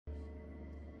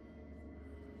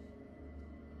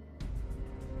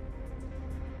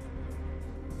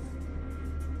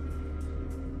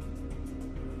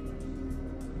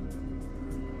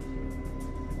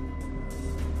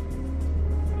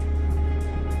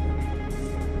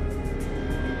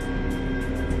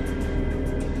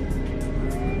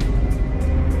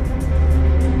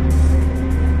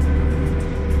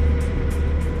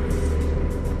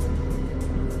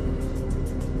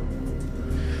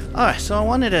All right, so I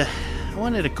wanted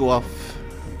to go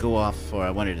off, or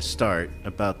I wanted to start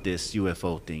about this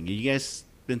UFO thing. You guys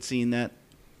been seeing that?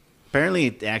 Apparently,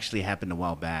 it actually happened a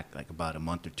while back, like about a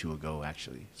month or two ago.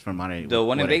 Actually, it's from The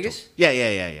one in Vegas.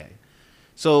 Yeah.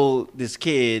 So this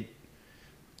kid,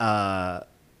 well,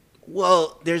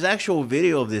 there's actual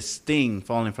video of this thing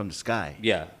falling from the sky.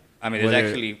 Yeah, I mean, there's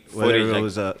actually footage. It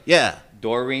was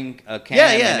door ring cam.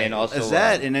 Yeah. And then also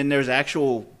that, and then there's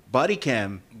actual body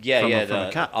cam. From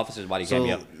a cop. Officer's body cam.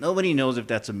 So nobody knows if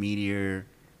that's a meteor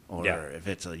or if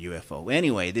it's a UFO.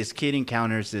 Anyway, this kid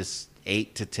encounters this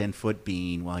 8 to 10 foot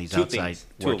being while he's outside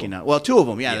working out. Well, two of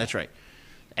them. Yeah, that's right.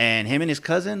 And him and his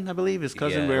cousin, I believe,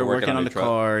 were working on the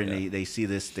car, and they see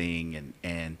this thing,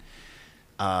 and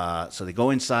so they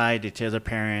go inside. They tell their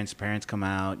parents. Parents come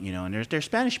out, and they're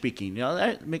Spanish speaking.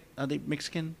 Are they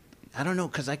Mexican? I don't know,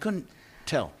 because I couldn't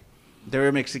tell. They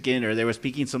were Mexican, or they were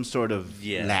speaking some sort of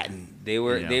Latin. They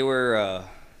were they were of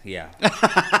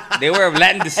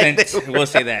Latin descent. We'll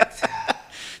say that.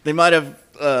 They might have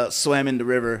swam in the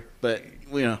river, but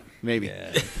maybe.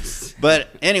 Yeah. But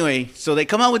anyway, so they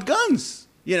come out with guns.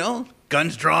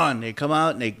 Guns drawn. They come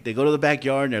out and they go to the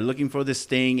backyard and they're looking for this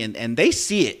thing, and they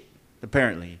see it.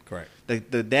 Apparently, correct.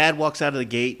 The dad walks out of the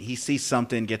gate. He sees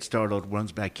something, gets startled,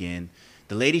 runs back in.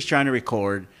 The lady's trying to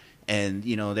record. And,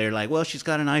 they're like, well, she's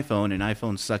got an iPhone, and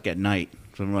iPhones suck at night,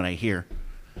 from what I hear.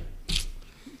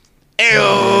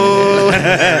 Ew!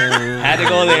 Had to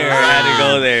go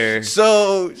there.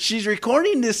 So she's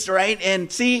recording this, right?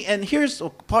 And here's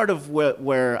part of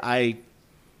where I,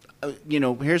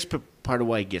 here's part of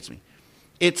why it gets me.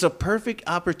 It's a perfect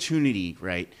opportunity,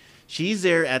 right? She's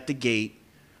there at the gate,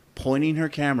 pointing her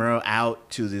camera out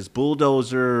to this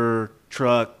bulldozer,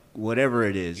 truck, whatever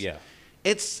it is. Yeah.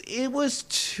 It was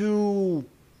too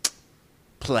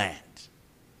planned.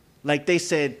 Like they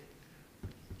said,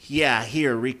 yeah,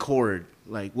 here, record.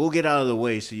 Like, we'll get out of the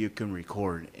way so you can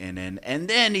record. And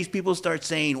then these people start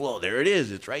saying, well, there it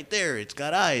is. It's right there. It's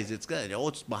got eyes. It's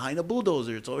behind a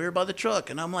bulldozer. It's over here by the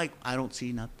truck. And I'm like, I don't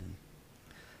see nothing.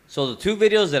 So the two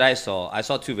videos that I saw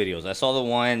two videos. I saw the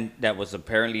one that was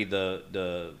apparently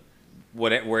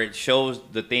where it shows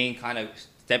the thing kind of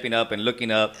stepping up and looking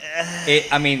up.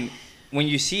 When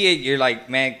you see it, you're like,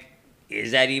 man,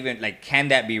 is that even, like, can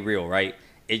that be real, right?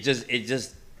 It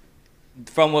just,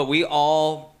 from what we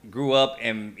all grew up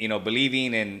and,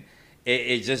 believing, and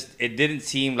it didn't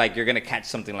seem like you're going to catch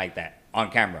something like that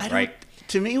on camera, right?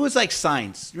 To me, it was like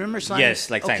Signs. Remember Signs? Yes,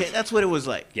 like Signs. Okay, that's what it was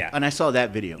like. Yeah. And I saw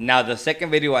that video. Now, the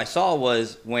second video I saw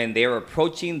was when they were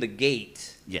approaching the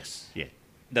gate. Yes, yeah.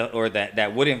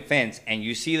 That wooden fence, and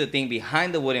you see the thing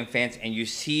behind the wooden fence, and you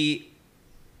see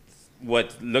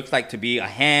what looks like to be a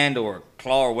hand or a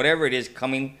claw or whatever it is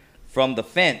coming from the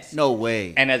fence. No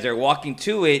way. And as they're walking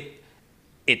to it,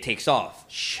 it takes off.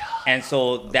 Shut and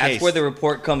so that's where the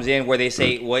report comes in, where they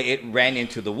say, well, it ran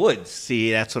into the woods. See,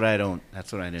 that's what I didn't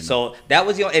know. So that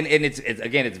was and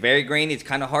it's very grainy. It's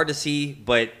kind of hard to see,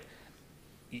 but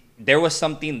there was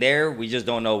something there. We just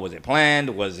don't know. Was it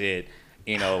planned? Was it,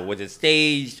 was it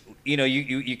staged?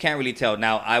 You can't really tell.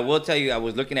 Now, I will tell you, I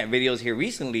was looking at videos here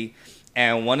recently,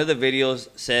 and one of the videos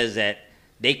says that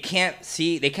they can't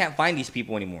find these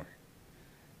people anymore.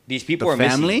 These people are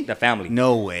missing. The family?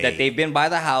 No way. That they've been by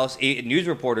the house. News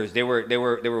reporters, they were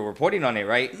reporting on it,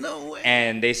 right? No way.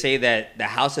 And they say that the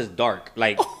house is dark.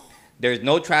 Like, there's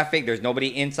no traffic. There's nobody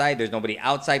inside. There's nobody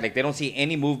outside. Like, they don't see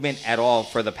any movement at all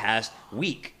for the past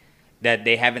week. That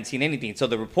they haven't seen anything. So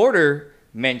the reporter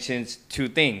mentions two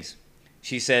things.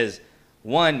 She says,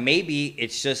 one, maybe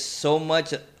it's just so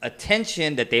much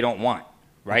attention that they don't want,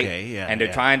 right? Okay, yeah. And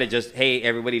they're trying to just, hey,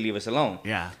 everybody leave us alone.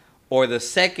 Yeah. Or the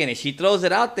second is she throws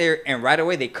it out there, and right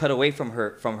away they cut away from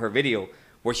her video,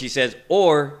 where she says,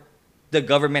 or the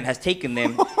government has taken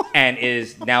them and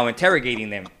is now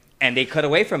interrogating them. And they cut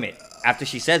away from it after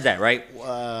she says that, right?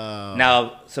 Wow.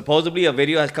 Now, supposedly a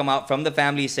video has come out from the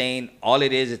family saying all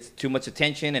it is, it's too much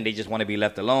attention and they just want to be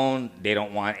left alone. They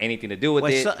don't want anything to do with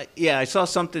it. I saw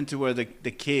something to where the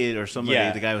kid or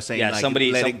somebody, the guy was saying,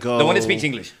 let it go. The one that speaks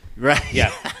English. Right.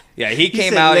 Yeah. Yeah, he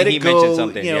came out and he mentioned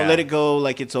something. Let it go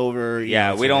like it's over.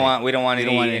 Yeah, we don't want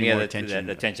any other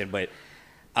attention. But,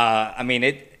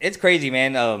 it's crazy,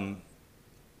 man.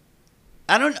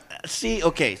 I don't see.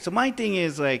 Okay, so my thing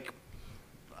is like,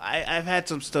 I've had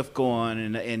some stuff go on,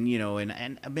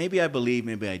 and maybe I believe,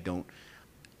 maybe I don't.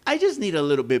 I just need a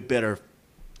little bit better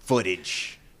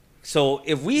footage. So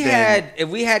if we had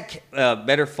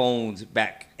better phones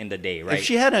back in the day, right? If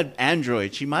she had an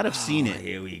Android, she might have seen it.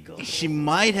 Here we go. She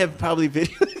might have probably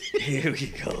videoed it. Here we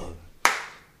go.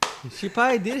 She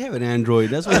probably did have an Android.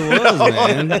 That's what it was,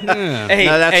 man. Yeah. Hey,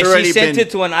 No, that's she already sent been-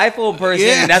 it to an iPhone person,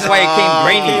 Yeah. and that's why it came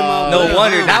grainy. No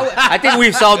wonder. Now I think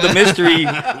we've solved the mystery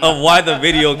of why the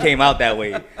video came out that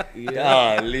way.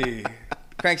 Golly.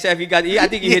 Crankshaft, you got. I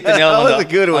think you hit the nail that on was the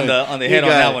a good one. on the You head on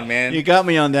got that it. one, man. You got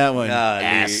me on that one. Golly.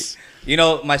 Ass. You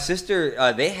know, my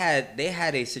sister, they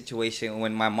had a situation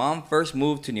when my mom first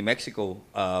moved to New Mexico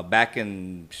back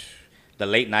in the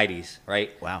late 90s,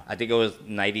 right? Wow. I think it was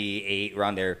 98,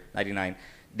 around there, 99.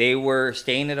 They were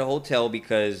staying at a hotel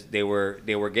because they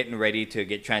were getting ready to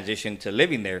get transitioned to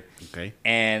living there. Okay.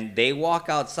 And they walk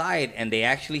outside and they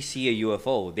actually see a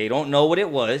UFO. They don't know what it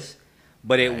was,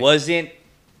 but it Right. wasn't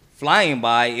flying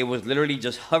by. It was literally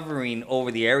just hovering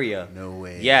over the area. No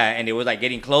way. Yeah, and it was like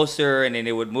getting closer, and then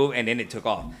it would move, and then it took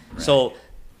off. So,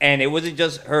 and it wasn't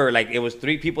just her. Like, it was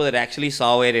 3 people that actually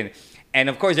saw it, and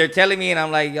of course they're telling me, and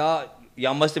I'm like,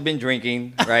 y'all must have been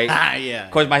drinking, right? Yeah.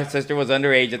 Of course, my sister was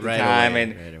underage at the Right time, away,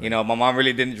 and right away. you know, my mom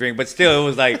really didn't drink, but still, it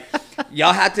was like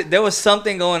y'all had to. There was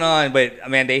something going on, but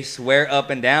man, they swear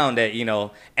up and down that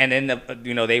and then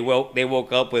they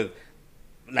woke up with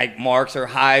like marks or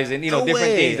hives and No different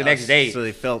way. things the next day. So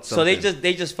they felt So they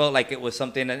something. just felt like it was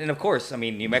something, and of course, I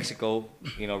mean, New Mexico,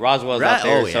 Roswell's Right. out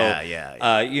there, Oh, so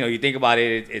yeah. you think about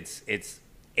it, it's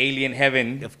alien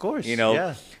heaven, Of course, Yeah.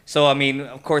 yeah. So I mean,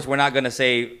 of course, we're not gonna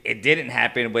say it didn't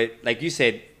happen, but like you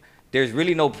said, there's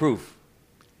really no proof.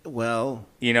 Well,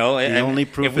 The only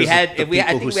proof if we is had the if we I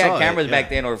people think who we had saw it, cameras yeah. back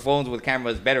then, or phones with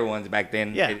cameras, better ones back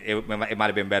then. Yeah. it might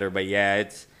have been better, but yeah,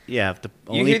 it's yeah. If the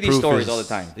You only hear these proof stories is, all the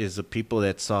time. Is the people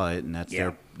that saw it, and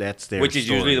Yeah. that's their which is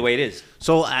story. usually the way it is.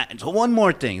 So one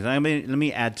more thing. Let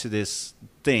me add to this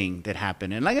thing that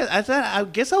happened. And like I said, I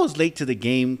guess I was late to the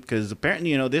game because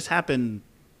apparently this happened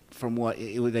from what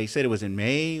they said it was in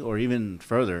May or even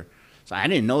further. So I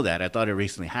didn't know that. I thought it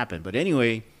recently happened. But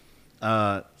anyway,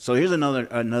 so here's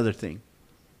another thing.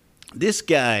 This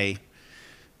guy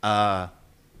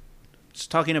is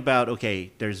talking about,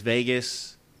 okay, there's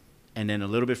Vegas, and then a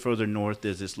little bit further north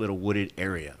there's this little wooded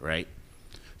area, right?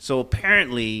 So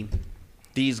apparently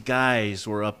these guys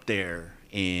were up there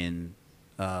in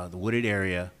the wooded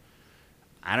area.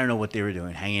 I don't know what they were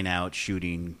doing, hanging out,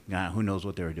 shooting. Who knows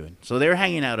what they were doing. So they were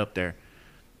hanging out up there.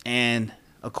 And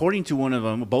according to one of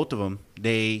them, both of them,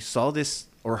 they saw this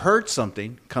or heard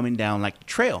something coming down like the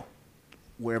trail,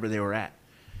 wherever they were at.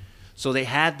 So they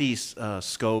had these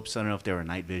scopes. I don't know if they were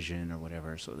night vision or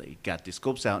whatever. So they got the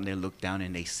scopes out and they look down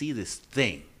and they see this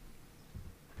thing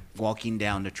walking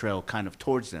down the trail kind of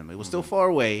towards them. It was still far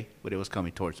away, but it was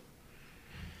coming towards them.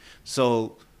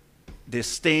 So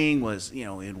this thing was,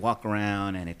 it'd walk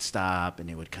around and it'd stop and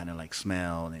it would kind of like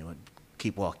smell and it would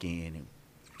keep walking and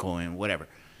going, whatever.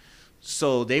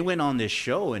 So they went on this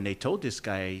show and they told this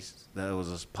guy that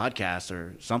was a podcast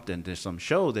or something. There's some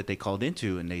show that they called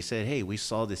into and they said, hey, we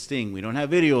saw this thing. We don't have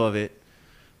video of it,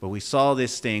 but we saw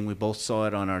this thing. We both saw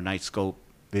it on our night scope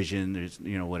vision. There's,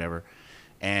 whatever.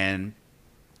 And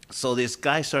so this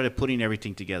guy started putting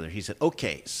everything together. He said,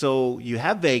 okay, so you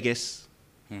have Vegas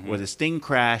where this thing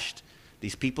crashed.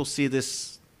 These people see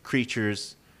this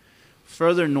creatures.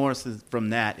 Further north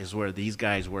from that is where these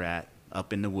guys were at,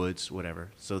 up in the woods,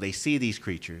 whatever. So they see these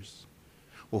creatures.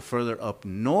 Well, further up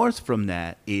north from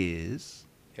that is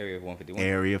Area 151.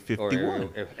 Area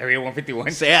 51. Area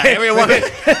 151. So, yeah, Area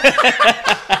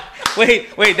 151.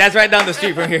 Wait, that's right down the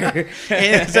street from here.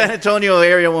 In San Antonio,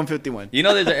 Area 151. You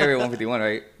know there's an Area 151,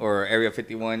 right? Or Area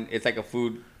 51. It's like a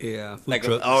food, Yeah, food like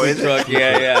truck. a Oh, food is it? truck.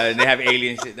 Yeah. And they have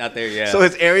alien shit out there, yeah. So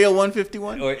it's Area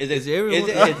 151? or is it, It's Area is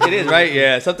it, it is, right?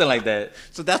 Yeah, something like that.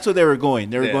 So that's where they were going.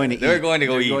 They were Yeah, going to eat. They were going to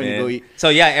go They were eat, going to man. go eat. So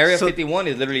yeah, Area So- 51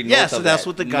 is literally north Yeah, of so that's that,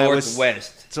 what the guy was.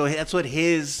 northwest. So that's what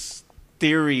his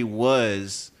theory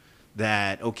was,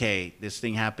 that, okay, this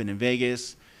thing happened in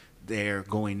Vegas. They're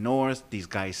going north. These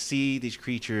guys see these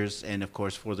creatures. And, of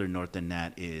course, further north than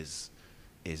that is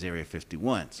Area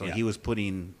 51. So Yeah. he was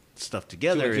putting stuff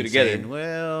together Two and two and together. saying,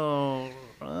 well,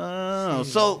 oh.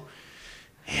 So,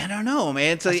 I don't know,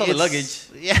 man. So I saw the it's-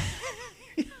 luggage. Yeah.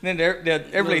 And then the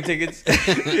airplane tickets.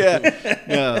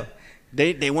 yeah.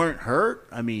 They weren't hurt.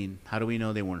 I mean, how do we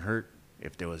know they weren't hurt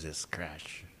if there was this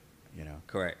crash?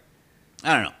 Correct.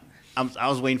 I don't know. I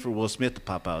was waiting for Will Smith to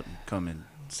pop out and come and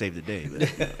save the day.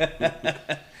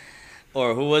 But,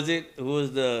 Or who was it? Who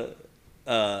was the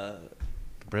the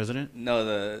president?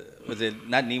 was it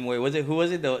not Nimoy? Was it who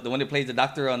was it? The one that plays the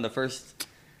doctor on the first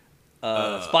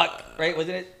Spock, right?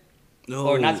 Wasn't it? No.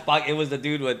 Or not Spock? It was the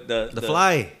dude with The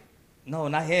Fly. No,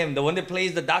 not him. The one that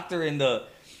plays the doctor in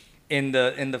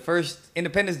the first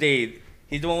Independence Day.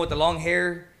 He's the one with the long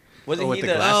hair. Wasn't with he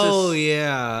the glasses? Oh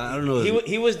yeah, I don't know.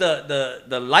 He was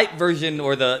the light version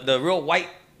or the real white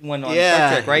one on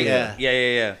Star Trek, right? Yeah.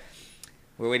 Yeah.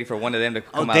 We're waiting for one of them to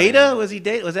come out. Data? Was he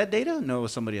Data? Was that Data? No, it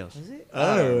was somebody else. Was it?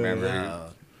 I don't remember. No.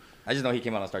 I just know he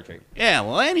came out on Star Trek. Yeah.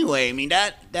 Well, anyway, I mean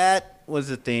that was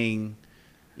the thing,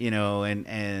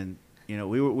 and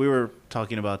we were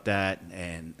talking about that,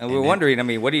 and we were wondering. I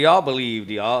mean, what do y'all believe?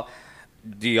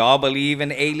 Do y'all believe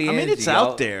in aliens? I mean, it's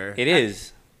out there. It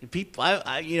is. People,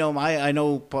 I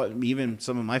know even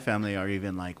some of my family are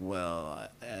even like, well,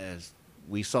 as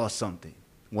we saw something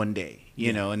one day,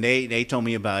 and they told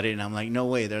me about it, and I'm like, no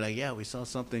way. They're like, yeah, we saw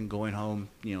something going home,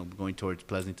 going towards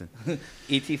Pleasanton.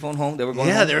 ET phone home. They were going.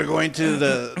 Yeah, home? they were going to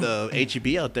the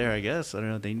HEB out there. I guess I don't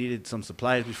know. They needed some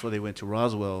supplies before they went to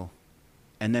Roswell,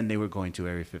 and then they were going to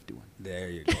Area 51. There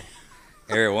you go.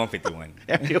 Area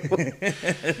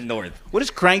 151. North. What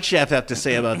does Crankshaft have to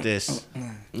say about this?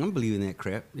 I don't believe in that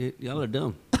crap. Y'all are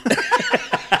dumb.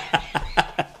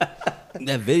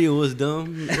 That video was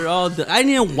dumb. They're all dumb. I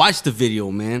didn't even watch the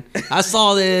video, man. I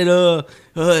saw that,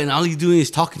 and all he's doing is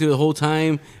talking to her the whole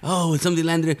time. Oh, and something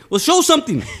landed there. Well, show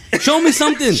something. Show me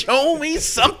something. Show me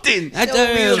something.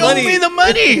 Show me the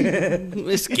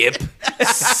money. Skip.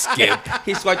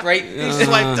 He swiped right. He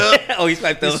swiped up. Oh, he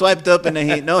swiped up. He swiped up, and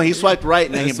then he swiped right,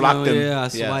 and then he blocked him. Yeah, I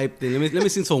swiped. Yeah. Let me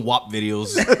see some WAP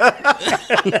videos.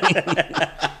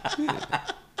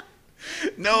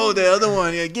 No, the other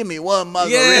one. Yeah, give me one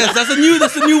margarita. Yes, that's the new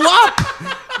WAP.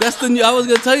 That's the new. I was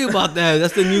gonna tell you about that.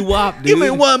 That's the new WAP, dude. Give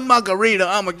me one margarita.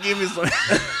 I'm gonna give you some.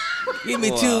 Give me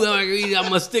two margaritas. I'm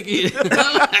gonna stick it.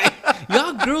 Like,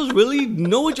 y'all girls really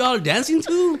know what y'all are dancing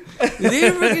to?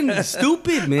 They're freaking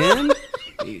stupid, man.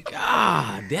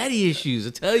 God, daddy issues. I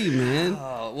tell you, man.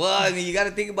 Well, I mean, you got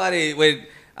to think about it.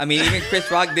 Even Chris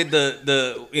Rock did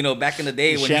the back in the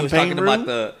day when he was talking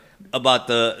about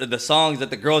the songs that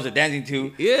the girls are dancing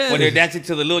to. Yeah. When they're dancing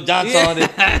to the Lil Jon song,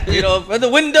 from the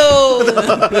window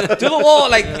to the wall.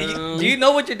 Like, do you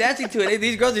know what you're dancing to? And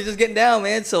these girls are just getting down,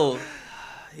 man. So,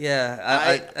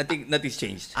 yeah, I think nothing's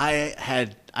changed. I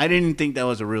didn't think that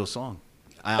was a real song.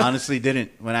 I honestly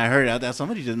didn't. When I heard it, I thought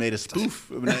somebody just made a spoof.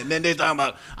 And then they're talking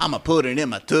about, I'm going to put it in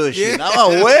my tush. Yeah. And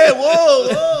I'm like,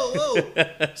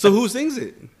 whoa. So who sings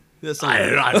it? I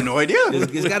have no idea.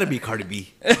 It's got to be Cardi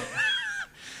B.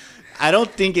 I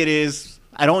don't think it is.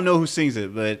 I don't know who sings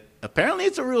it, but apparently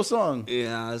it's a real song.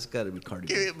 Yeah, it's got to be Cardi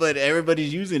B. But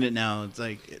everybody's using it now. It's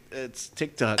like, it's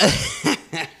TikTok.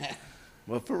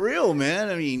 Well, for real, man.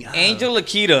 I mean, Angel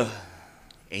Lakita.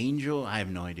 Angel? I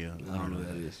have no idea. I don't know who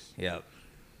that is. Yep.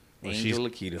 Well, Angel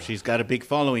Lakita. She's got a big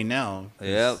following now.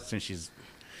 Yep. Since she's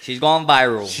gone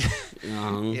viral.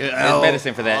 There's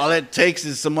medicine for that. All it takes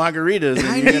is some margaritas.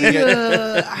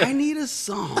 And I need a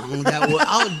song that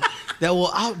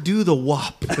will outdo the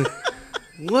WAP.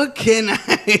 What can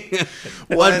I?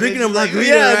 While drinking a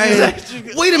margarita, right?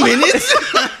 Wait a minute.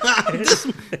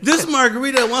 this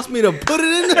margarita wants me to put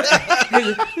it in there.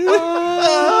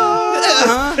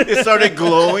 It started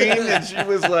glowing, and she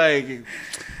was like,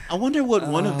 I wonder what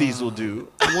one of these will do.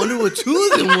 I wonder what two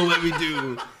of them will let me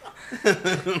do.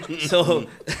 So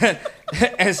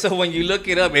when you look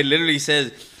it up, it literally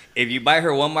says, if you buy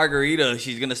her one margarita,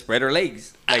 she's gonna spread her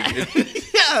legs. Like,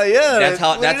 yeah. That's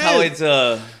how it's.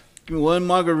 Give me one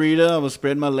margarita, I will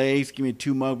spread my legs. Give me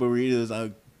 2 margaritas,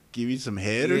 I'll give you some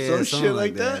head or some shit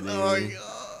like that. Oh,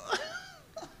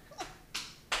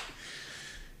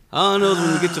 all I know is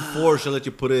when you get to 4, she'll let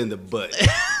you put it in the butt.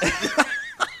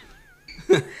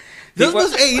 Those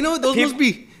must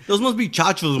be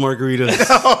Chacho's margaritas.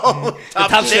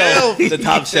 Top shelf. The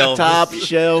top shelf. Top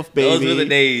shelf, baby. Those were the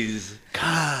days.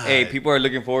 God. Hey, people are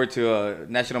looking forward to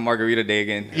National Margarita Day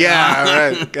again. Yeah, all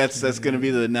right. That's gonna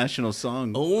be the national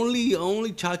song. Only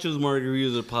Chacho's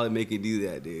margaritas will probably make it do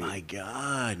that, dude. My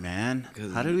God, man.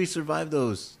 How did we survive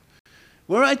those?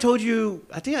 Where I told you,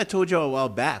 I think I told you a while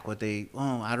back what they.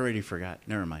 Oh, I already forgot.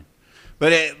 Never mind.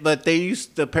 But they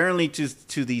used apparently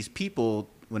to these people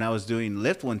when I was doing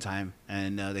Lyft one time,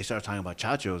 and they started talking about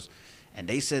Chachos. And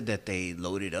they said that they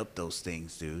loaded up those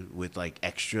things, dude, with like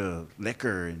extra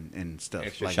liquor and stuff.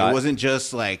 Extra like shot? It wasn't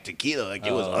just like tequila, like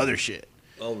it was other shit.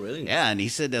 Oh, really? Yeah, and he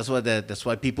said that's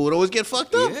why people would always get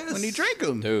fucked up Yes. when he drank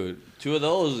them. Dude, 2 of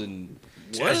those and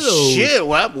What are those? Shit,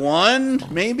 what? 1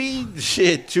 maybe?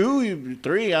 Shit, 2,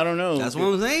 3, I don't know. That's what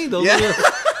I'm saying. Those Yeah. are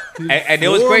and it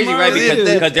was crazy, right?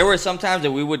 margaritas. Because there were some times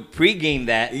that we would pregame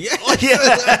that, yeah.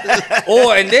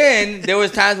 and then there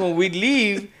was times when we'd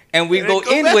leave. And we go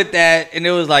in back. with that, and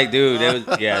it was like, dude,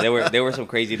 there were some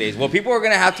crazy days. Well, people are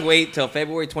gonna have to wait till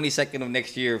February 22nd of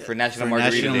next year for National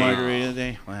Margarita National Day. Margarita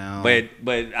Day. Wow. But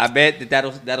I bet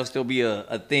that'll still be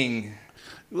a thing.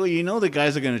 Well, the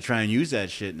guys are gonna try and use that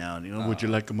shit now. Would you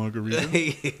like a margarita?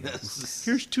 Yes.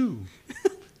 Here's 2.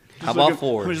 How about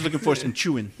 4? I'm just looking for some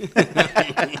chewing.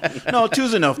 No,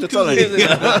 2's enough. That's all I need.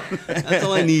 That's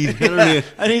all I need.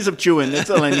 I need some chewing. That's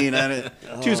all I need on it.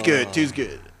 2's good. 2's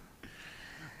good.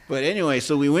 But anyway,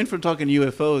 so we went from talking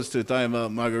UFOs to talking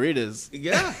about margaritas.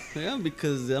 Yeah,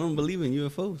 because I don't believe in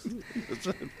UFOs.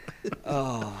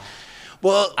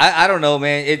 Well, I don't know,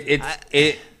 man.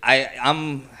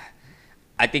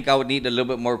 I think I would need a little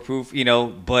bit more proof,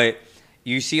 but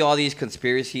you see all these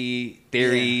conspiracy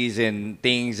theories and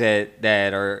things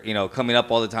that are, coming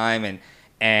up all the time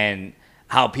and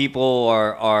how people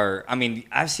are I mean,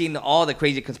 I've seen all the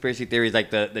crazy conspiracy theories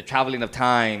like the traveling of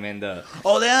time and the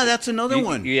that's another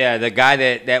one. Yeah, the guy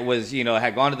that was,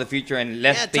 had gone to the future and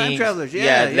left things. Time travelers.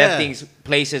 Left things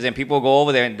places and people go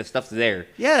over there and the stuff's there.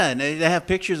 Yeah, and they have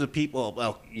pictures of people.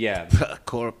 Well, yeah.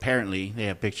 Apparently, they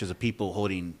have pictures of people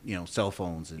holding, cell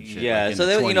phones and shit. Yeah, like so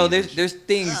there, there's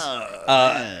things.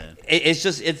 It's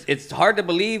just it's hard to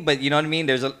believe, but you know what I mean.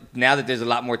 Now that there's a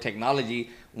lot more technology.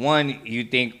 One, you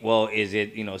think, well, is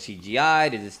it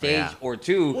CGI? Is it staged? Or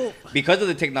two, because of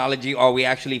the technology, are we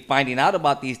actually finding out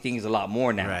about these things a lot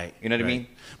more now? Right. You know what I mean?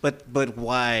 But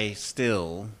why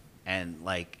still? And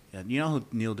you know who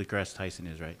Neil deGrasse Tyson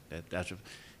is, right?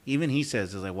 Even he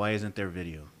says is like, why isn't there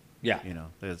video? Yeah.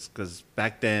 It's because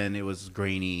back then it was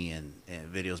grainy and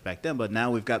videos back then, but now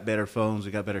we've got better phones,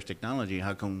 we've got better technology.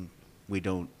 How come we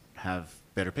don't have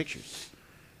better pictures?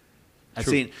 I've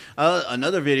seen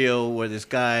another video where this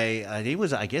guy,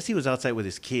 I guess he was outside with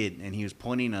his kid, and he was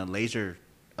pointing a laser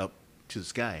up to the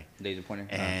sky. Laser pointer.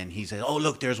 And he said, "Oh,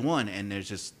 look, there's one." And there's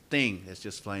this thing that's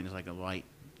just flying. It's like a white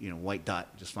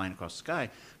dot just flying across the sky.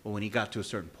 But when he got to a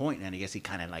certain point, and I guess he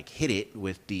kind of hit it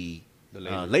with the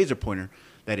laser pointer,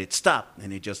 that it stopped,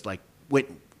 and it just went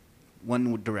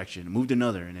one direction, moved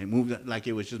another, and it moved like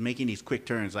it was just making these quick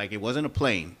turns, like it wasn't a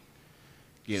plane.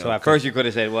 So at first you could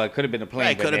have said, well, it could have been a plane.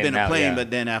 Right, it could have been a plane,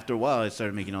 but then after a while it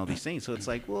started making all these things. So it's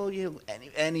like, well,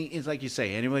 it's like you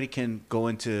say, anybody can go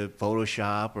into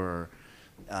Photoshop or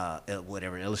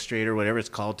whatever, Illustrator, whatever it's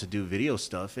called, to do video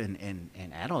stuff and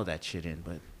add all that shit in.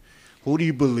 But who do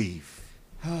you believe?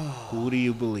 Who do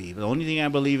you believe? The only thing I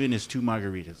believe in is 2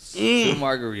 margaritas. 2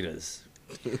 margaritas.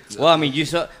 Well, I mean,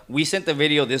 we sent the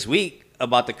video this week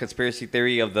about the conspiracy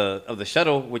theory of the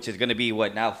shuttle, which is going to be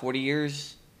what now, 40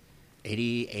 years?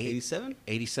 87?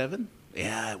 87?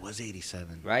 Yeah, it was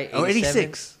 87. Right? 87? Oh,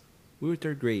 86. We were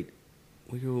 3rd grade.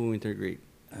 We were in 3rd grade.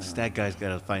 That guy's got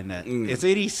to find that. It's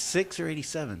 86 or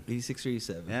 87? 86 or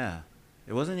 87. Yeah.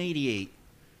 It wasn't 88.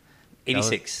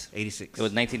 86. 86. It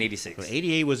was 1986. So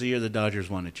 88 was the year the Dodgers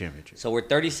won the championship. So we're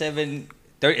 37.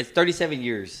 It's 37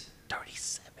 years.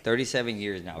 37. 37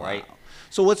 years now, right?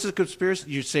 So what's the conspiracy?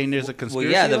 You're saying there's a conspiracy?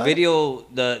 Well, yeah, the video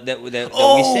that we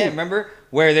sent, remember,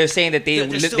 where they're saying that they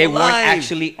weren't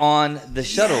actually on the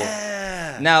shuttle.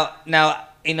 Yeah. Now,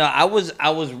 I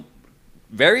was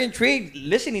very intrigued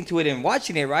listening to it and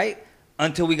watching it, right?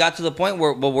 Until we got to the point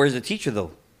where, well, where's the teacher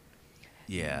though?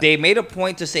 Yeah. They made a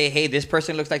point to say, hey, this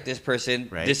person looks like this person.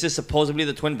 Right. This is supposedly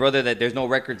the twin brother that there's no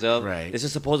records of. Right. This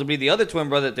is supposedly the other twin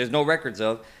brother that there's no records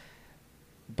of.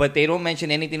 But they don't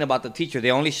mention anything about the teacher.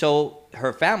 They only show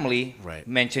her family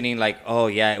mentioning like, oh,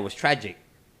 yeah, it was tragic.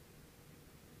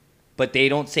 But they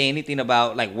don't say anything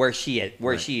about like where she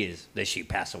is. Did she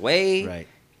pass away? Right.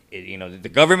 Did the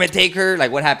government take her?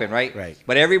 Like what happened, right? Right.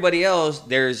 But everybody else,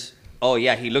 there's, oh,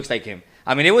 yeah, he looks like him.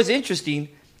 I mean, it was interesting.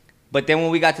 But then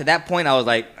when we got to that point, I was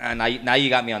like, now you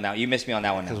got me on that. You missed me on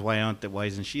that one. Because why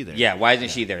isn't she there? Yeah, why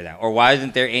isn't she there now? Or why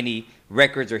isn't there any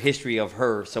records or history of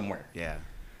her somewhere? Yeah.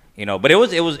 But it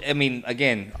was. I mean,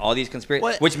 again, all these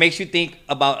conspiracies, which makes you think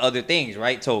about other things,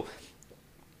 right? So,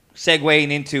 segueing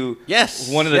into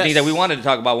one of the things that we wanted to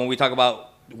talk about when we talk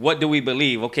about what do we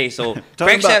believe. Okay, so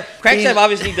Crankchef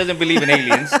obviously doesn't believe in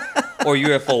aliens or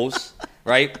UFOs,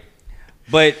 right?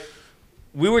 But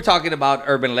we were talking about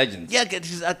urban legends. Yeah,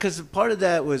 because part of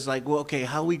that was like, well, okay,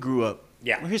 how we grew up.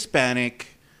 Yeah, we're Hispanic.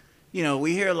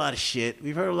 We hear a lot of shit.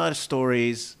 We've heard a lot of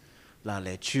stories. La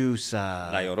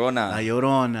lechuza, La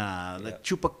Llorona, La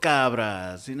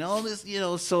chupacabras, all this,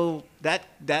 so that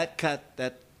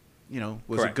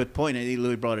was Correct. a good point. And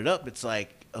Louis brought it up. It's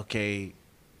like, okay,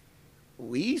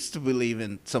 we used to believe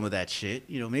in some of that shit.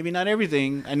 Maybe not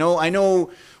everything. I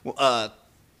know.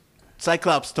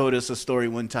 Cyclops told us a story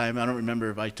one time. I don't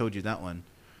remember if I told you that one.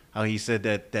 How he said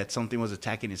that something was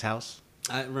attacking his house.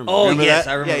 I remember. Oh, remember yes,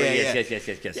 that? I remember. Yeah.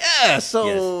 Yes. Yeah, so.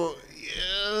 Yes.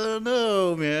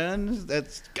 No, man.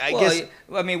 That's I guess.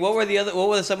 I mean, what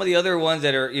were some of the other ones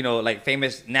that are like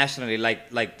famous nationally, like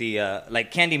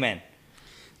Candyman?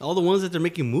 All the ones that they're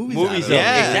making movies out of.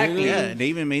 Yeah, exactly. Yeah, they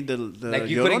even made the like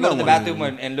you couldn't go to the bathroom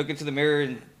and look into the mirror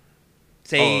and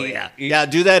say, yeah,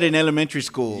 do that in elementary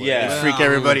school. Yeah, freak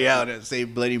everybody out and say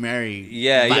Bloody Mary.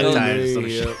 Yeah, five you know,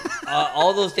 times.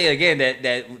 all those things again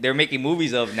that they're making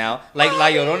movies of now, like La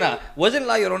Llorona. Wasn't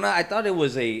La Llorona? I thought it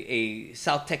was a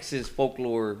South Texas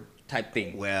folklore type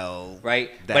thing. Well,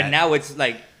 right, but now it's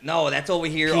like, no, that's over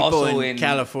here. People also in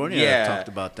California have talked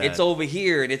about that. It's over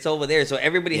here and it's over there, so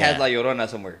everybody has La Llorona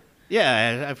somewhere.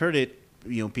 Yeah, I've heard it.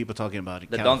 You know, people talking about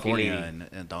it. The California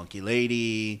Donkey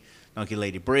Lady. and Donkey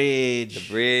Lady Bridge.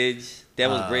 The bridge,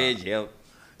 Devil's Bridge. Yep.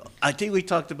 I think we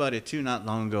talked about it too not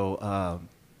long ago.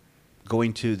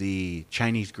 Going to the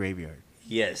Chinese graveyard.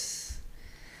 Yes.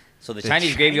 So the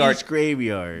Chinese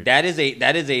graveyard. That is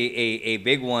a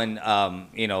big one.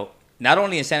 You know, not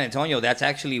only in San Antonio. That's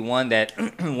actually one that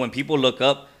when people look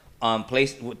up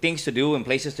things to do and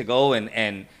places to go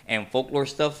and folklore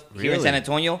stuff here in San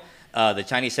Antonio, the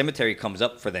Chinese cemetery comes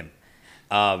up for them.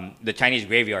 The Chinese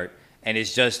graveyard, and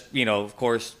it's just, you know, of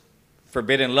course,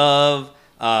 forbidden love.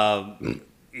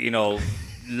 You know,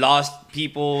 lost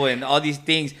people and all these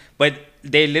things, but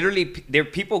their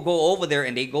people go over there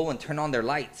and they go and turn on their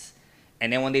lights,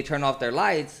 and then when they turn off their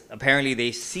lights, apparently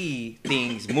they see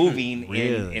things moving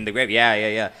in the grave.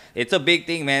 Yeah. It's a big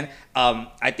thing, man.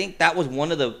 I think that was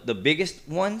one of the biggest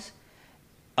ones,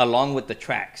 along with the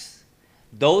tracks.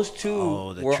 Those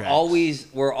two were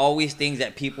always things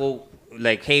that people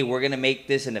like, hey, we're gonna make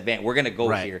this an event, we're gonna go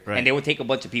here, and they would take a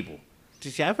bunch of people.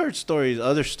 See, I've heard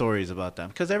other stories about them,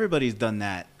 because everybody's done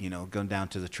that. You know, gone down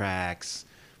to the tracks,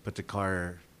 put the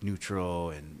car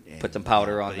neutral, and put some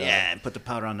powder on. And put the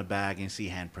powder on the back and see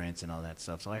handprints and all that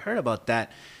stuff. So I heard about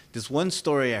that. This one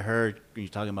story I heard when you're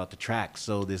talking about the tracks.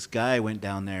 So this guy went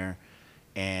down there,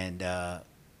 and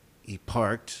he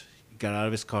parked, got out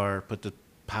of his car, put the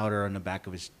powder on the back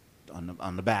of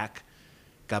on the back,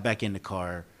 got back in the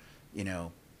car, you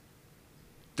know,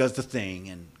 does the thing,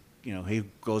 and you know, he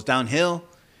goes downhill,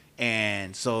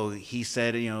 and so he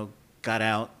said, you know, got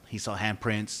out, he saw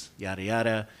handprints, yada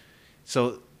yada. So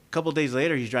a couple of days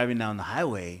later, he's driving down the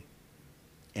highway,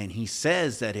 and he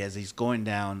says that as he's going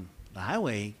down the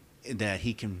highway, that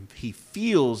he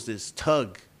feels this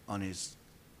tug on his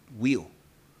wheel,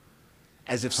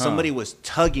 as if somebody was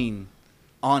tugging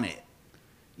on it.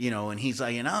 You know, and he's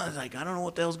like, I don't know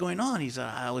what the hell's going on. He's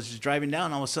I was just driving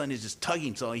down, all of a sudden it's just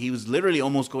tugging. So he was literally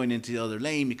almost going into the other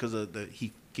lane because of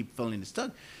he keep feeling this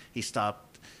tug. He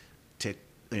stopped to,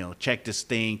 you know, check this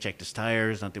thing, checked his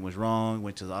tires, nothing was wrong.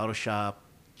 Went to the auto shop,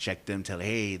 checked them, tell,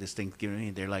 hey, this thing's giving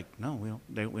me. They're like, no,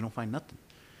 we don't find nothing.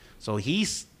 So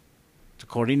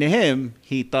according to him,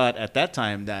 he thought at that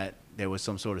time that there was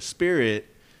some sort of spirit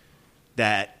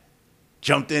that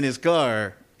jumped in his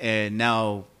car, and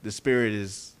now the spirit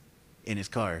is in his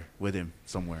car with him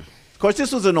somewhere. Of course,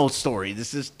 this was an old story.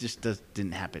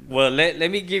 Didn't happen. Well, let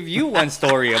me give you one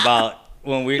story about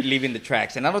when we were leaving the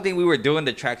tracks. And I don't think we were doing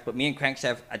the tracks, but me and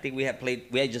Crankstaff, I think we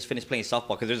had just finished playing softball,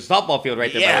 because there's a softball field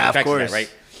right there by the tracks, of course.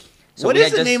 Right? So what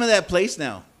is the name of that place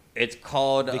now? It's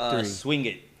called Swing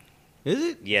It. Is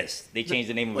it? Yes, they changed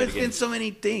the name of it again. It's been so many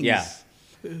things. Yeah.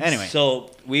 Anyway. So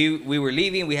we were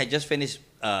leaving. We had just finished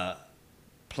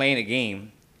playing a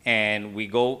game, and we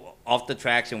go off the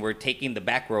tracks, and we're taking the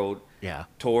back road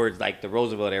towards like the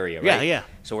Roosevelt area, right? Yeah.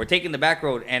 So we're taking the back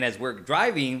road, and as we're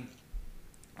driving,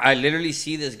 I literally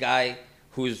see this guy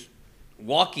who's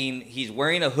walking. He's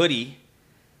wearing a hoodie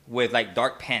with like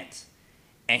dark pants,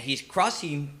 and he's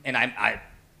crossing, and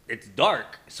it's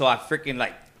dark, so I freaking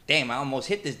like, damn, I almost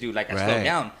hit this dude. Like I slowed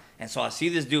down, and so I see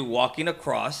this dude walking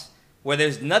across where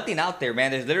there's nothing out there, man.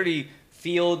 There's literally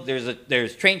field,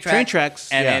 there's train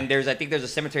tracks, and then I think there's a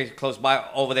cemetery close by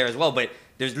over there as well, but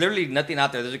there's literally nothing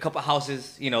out there. There's a couple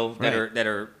houses, you know, that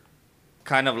are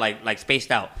kind of like spaced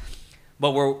out.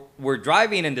 But we're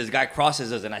driving, and this guy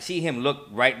crosses us, and I see him look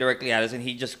right directly at us, and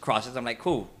he just crosses. I'm like,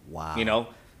 cool. Wow. You know.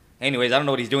 Anyways, I don't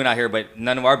know what he's doing out here, but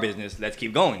none of our business. Let's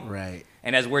keep going. Right.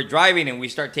 And as we're driving and we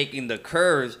start taking the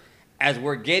curves, as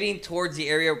we're getting towards the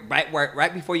area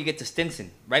right before you get to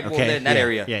Stinson, right before in that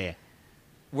area. Yeah.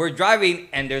 We're driving,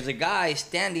 and there's a guy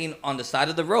standing on the side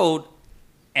of the road,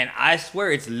 and I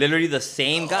swear it's literally the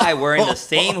same guy wearing the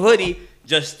same hoodie,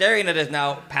 just staring at us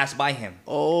now, pass by him.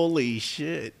 Holy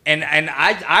shit. And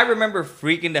I remember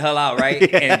freaking the hell out, right?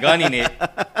 And gunning it.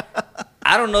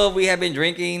 I don't know if we had been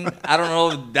drinking. I don't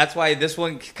know if that's why this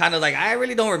one kind of like, I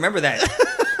really don't remember that.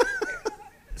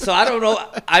 So I don't know.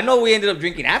 I know we ended up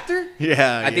drinking after.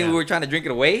 Yeah. I think we were trying to drink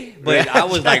it away, but I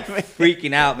was like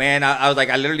freaking out, man. I was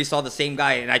like, I literally saw the same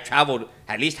guy, and I traveled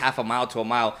at least half a mile to a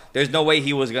mile. There's no way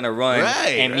he was gonna run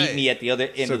and meet me at the other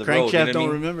end of the road. So Crankstaff don't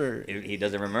remember. He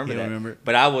doesn't remember that. Remember.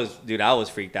 But I was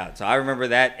freaked out. So I remember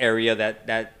that area.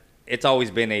 That it's always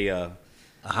been a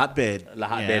A hotbed. A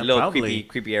hotbed, little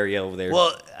creepy area over there.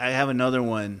 Well, I have another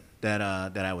one that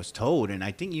I was told, and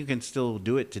I think you can still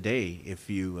do it today if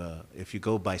you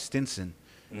go by Stinson,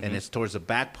 and it's towards the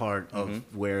back part of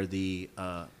where the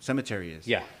cemetery is.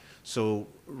 Yeah. So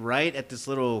right at this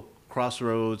little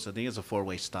crossroads, I think it's a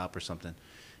 4-way stop or something.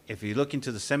 If you look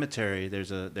into the cemetery,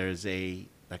 there's a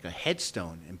like a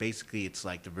headstone, and basically it's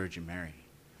like the Virgin Mary.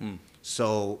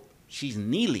 So she's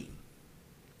kneeling.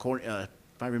 If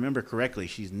I remember correctly,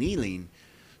 she's kneeling.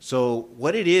 So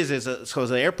what it is so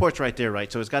the airport's right there,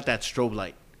 right? So it's got that strobe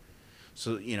light.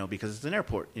 So, because it's an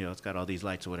airport, it's got all these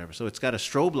lights or whatever. So it's got a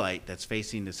strobe light that's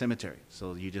facing the cemetery.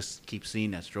 So you just keep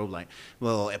seeing that strobe light.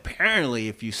 Well, apparently,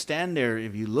 if you stand there,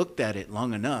 if you looked at it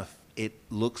long enough, it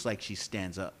looks like she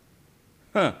stands up.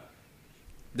 Huh.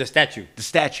 The statue. The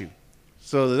statue.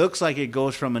 So it looks like it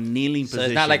goes from a kneeling position. So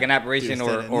it's not like an apparition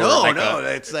or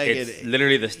it's like it's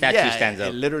literally the statue stands up.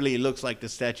 It literally looks like the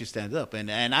statue stands up. And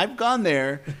I've gone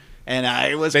there, and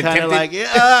I was kind of like,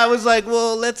 I was like,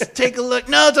 well, let's take a look.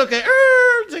 No, it's okay.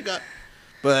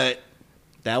 But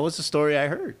that was the story I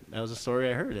heard.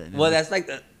 Well, that's like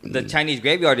the Chinese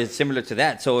graveyard is similar to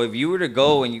that. So if you were to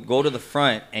go and you go to the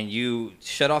front and you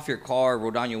shut off your car,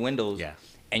 roll down your windows,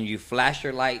 and you flash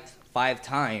your lights 5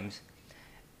 times,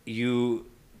 you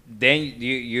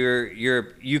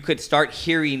could start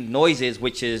hearing noises,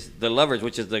 which is the lovers,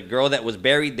 which is the girl that was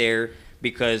buried there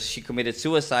because she committed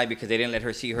suicide because they didn't let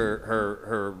her see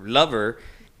her lover,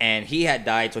 and he had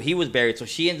died, so he was buried. So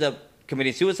she ends up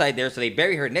committing suicide there, so they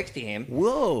bury her next to him.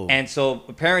 Whoa. And so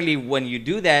apparently when you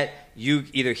do that, you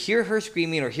either hear her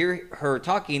screaming or hear her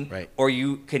talking, right, or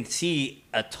you can see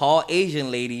a tall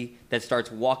Asian lady that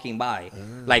starts walking by.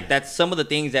 Like, that's some of the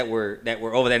things that were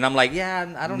over there. And I'm like,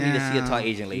 yeah, I don't need to see a tall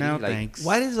Asian lady. No, like, thanks.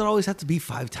 Why does it always have to be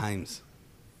 5 times?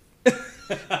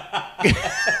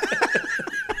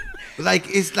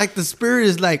 Like, it's like the spirit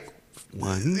is like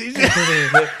 1, 2,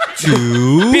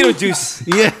 Beetlejuice.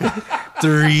 Yeah,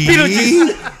 3.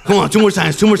 Beetlejuice. Come on, 2 more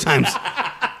times. 4.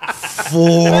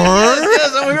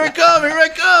 Yes, here I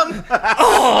come.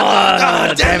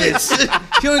 Oh, damn it!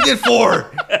 She only did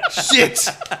 4. Shit!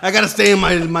 I gotta stay in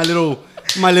my little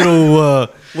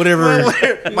whatever. I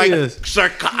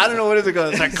don't know what is it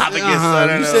called. Sarcophagus. I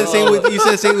don't You know.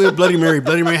 said same with Bloody Mary.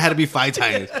 Bloody Mary had to be 5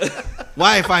 times.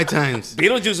 Why 5 times?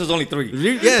 Beetlejuice was only 3.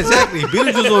 Yeah, exactly.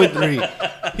 Beetlejuice was only 3.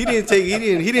 He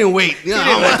didn't wait.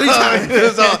 Yeah, 3 times.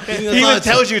 He even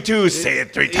tells you to say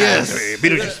it 3 times. Yes.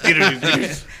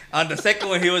 Beetlejuice. On the second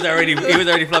one, he was already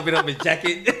fluffing up his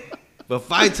jacket. But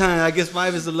 5 times, I guess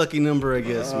 5 is a lucky number. I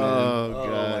guess, man. Oh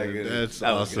God, my goodness. that's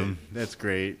awesome. That's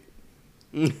great.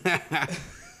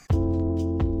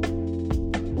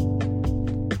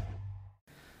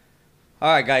 All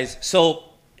right, guys. So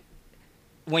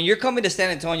when you're coming to San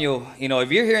Antonio,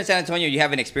 if you're here in San Antonio, you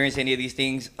haven't experienced any of these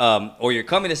things, or you're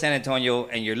coming to San Antonio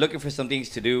and you're looking for some things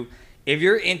to do, if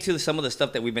you're into some of the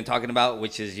stuff that we've been talking about,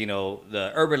 which is,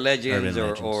 the urban legends,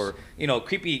 or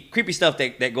creepy stuff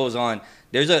that goes on,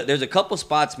 there's a couple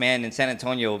spots, man, in San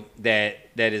Antonio that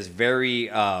is very,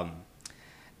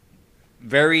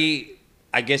 very,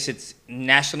 I guess it's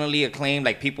nationally acclaimed.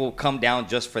 Like, people come down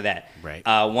just for that. Right.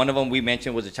 One of them we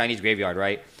mentioned was the Chinese graveyard,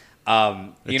 right?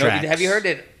 Have you heard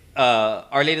that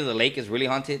Our Lady of the Lake is really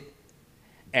haunted?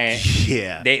 And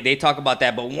yeah, they talk about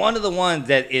that. But one of the ones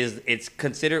it's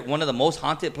considered one of the most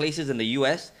haunted places in the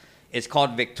U.S. is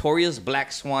called Victoria's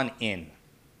Black Swan Inn.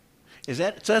 So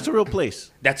that's a real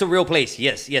place? That's a real place,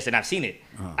 yes, and I've seen it.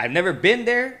 Oh. I've never been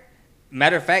there.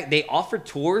 Matter of fact, they offer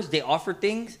tours, they offer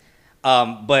things,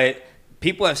 but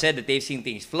people have said that they've seen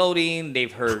things floating,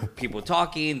 they've heard people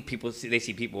talking, they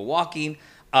see people walking,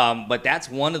 but that's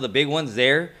one of the big ones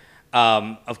there.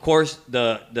 Of course,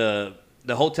 the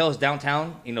hotels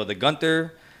downtown, the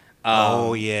Gunther.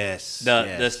 Oh, yes.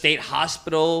 The State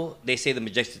Hospital, they say the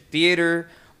Majestic Theater.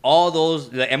 All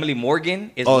those, the Emily Morgan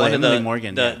is one of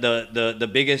the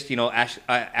biggest,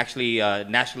 actually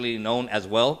nationally known as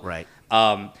well. Right.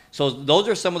 So those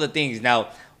are some of the things. Now,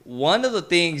 one of the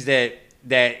things that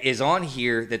is on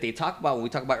here that they talk about when we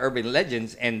talk about urban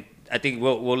legends, and I think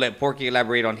we'll let Porky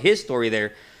elaborate on his story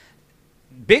there.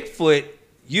 Bigfoot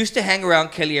used to hang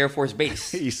around Kelly Air Force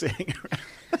Base. You saying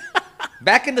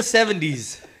Back in the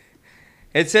 70s,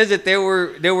 it says that there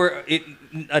were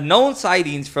known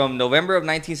sightings from November of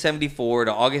 1974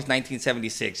 to August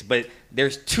 1976, but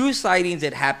there's 2 sightings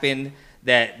that happened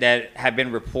that have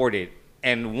been reported,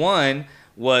 and one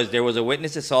was there was a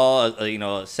witness that saw a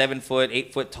 7-foot,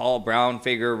 8-foot tall brown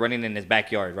figure running in his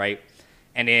backyard, right?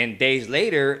 And then days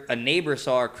later, a neighbor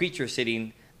saw a creature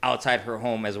sitting outside her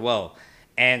home as well.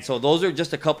 And so those are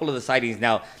just a couple of the sightings.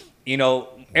 Now, you know,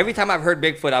 every time I've heard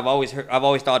Bigfoot, I've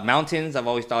always thought mountains. I've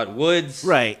always thought woods.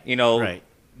 Right. You know, right.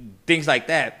 things like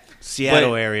that.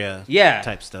 Seattle area. Yeah.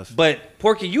 Type stuff. But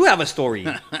Porky, you have a story.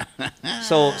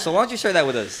 so why don't you share that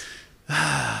with us?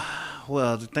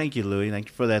 Well, thank you, Louis. Thank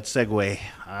you for that segue.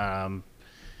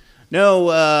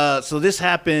 So this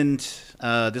happened.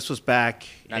 This was back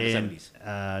Not in the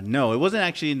 70s. No, it wasn't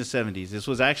actually in the 70s. This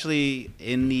was actually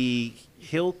in the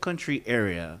hill country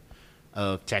area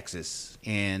of Texas,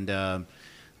 and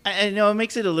I know it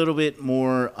makes it a little bit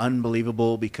more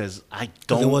unbelievable because I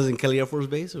don't. It wasn't Kelly Air Force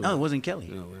Base. Or No, it wasn't Kelly.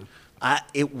 No, man.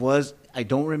 It was. I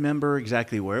don't remember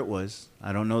exactly where it was.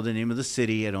 I don't know the name of the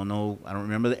city. I don't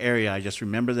remember the area. I just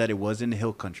remember that it was in the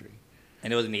hill country.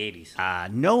 And it was in the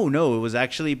 80s. No. It was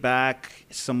actually back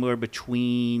somewhere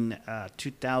between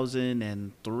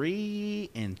 2003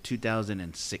 and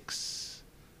 2006,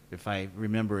 if I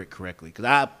remember it correctly.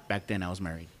 Because back then I was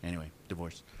married. Anyway,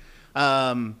 divorced.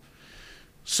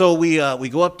 So we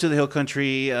go up to the hill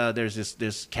country. There's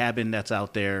this cabin that's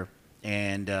out there,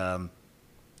 and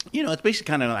it's basically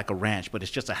kind of like a ranch, but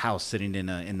it's just a house sitting in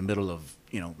the middle of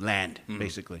land,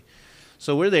 basically.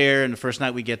 So we're there, and the first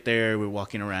night we get there, we're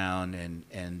walking around,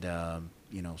 and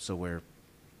so we're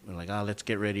like, oh, let's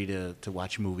get ready to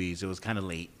watch movies. It was kind of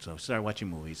late, so we started watching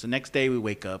movies. The next day we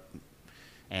wake up,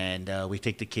 and we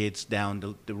take the kids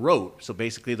down the road. So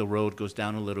basically the road goes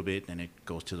down a little bit, and it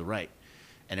goes to the right.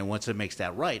 And then once it makes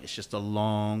that right, it's just a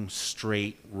long,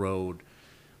 straight road.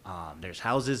 There's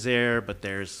houses there, but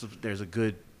there's a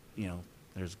good,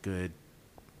 there's good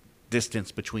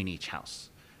distance between each house.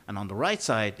 And on the right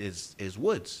side is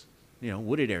woods,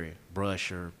 wooded area,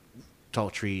 brush or tall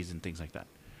trees and things like that.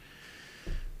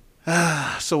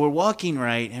 So we're walking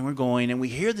right, and we're going, and we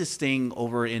hear this thing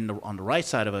over on the right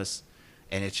side of us,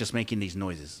 and it's just making these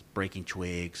noises, breaking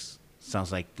twigs.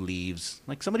 Sounds like leaves,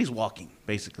 like somebody's walking,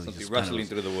 basically. Something rustling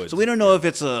through the woods. So we don't know if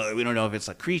it's a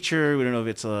creature. We don't know if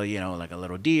it's a like a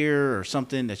little deer or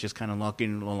something that's just kind of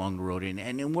walking along the road.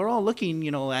 And we're all looking,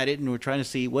 at it, and we're trying to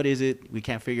see what is it. We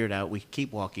can't figure it out. We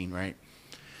keep walking, right?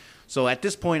 So at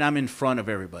this point, I'm in front of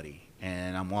everybody,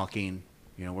 and I'm walking.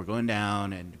 We're going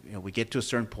down, and we get to a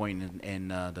certain point, and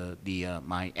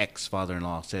my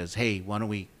ex-father-in-law says, "Hey, why don't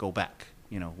we go back?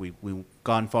 We've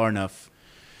gone far enough."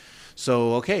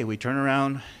 So, okay, we turn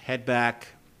around, head back,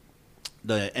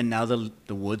 and now the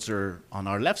woods are on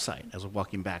our left side as we're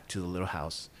walking back to the little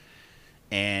house.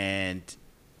 And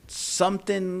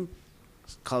something,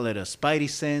 call it a spidey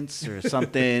sense or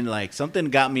something, like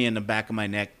something got me in the back of my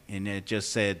neck, and it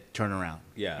just said, turn around.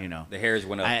 Yeah, the hairs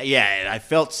went up. I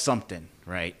felt something,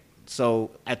 right? So,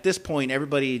 at this point,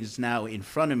 everybody is now in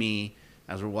front of me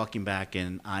as we're walking back,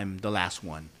 and I'm the last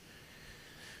one.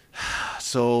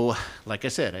 So, like I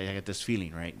said, I get this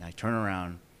feeling, right? And I turn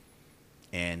around,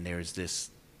 and there's this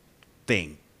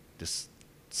thing,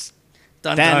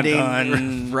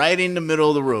 standing right in the middle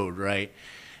of the road, right?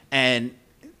 And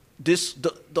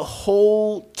the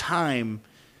whole time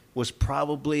was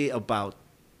probably about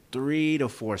 3 to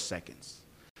 4 seconds.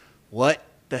 What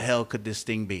the hell could this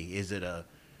thing be? Is it I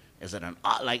was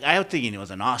thinking it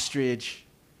was an ostrich.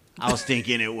 I was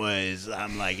thinking it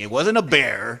wasn't a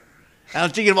bear. I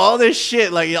was thinking of all this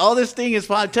shit, like all this thing is.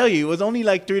 I tell you, it was only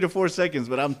like 3 to 4 seconds,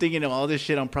 but I'm thinking of all this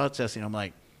shit I'm processing. I'm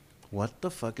like, what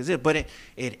the fuck is it? But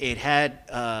it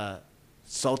had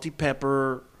salty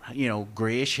pepper,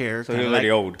 grayish hair, so he was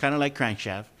already old, kind of like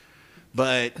Crankshaft,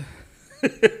 but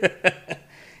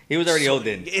he was already old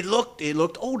then. It looked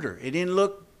older. It didn't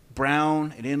look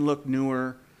brown. It didn't look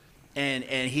newer, and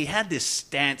he had this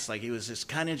stance, like he was just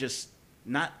kind of just.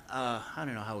 Not, I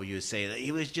don't know how you would say that. He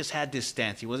had this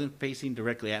stance. He wasn't facing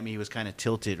directly at me. He was kind of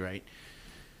tilted, right?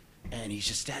 And he's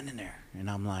just standing there. And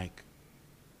I'm like,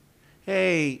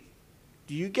 hey,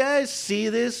 do you guys see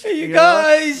this? Hey, you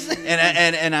guys.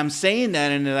 And I'm saying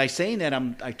that, and I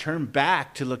turn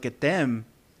back to look at them,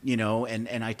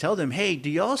 and I tell them, hey, do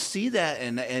y'all see that?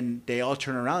 And they all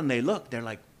turn around and they look. They're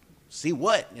like, see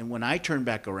what? And when I turn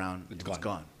back around, it's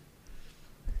gone.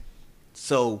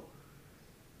 So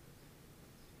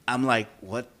I'm like,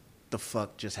 what the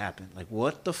fuck just happened? Like,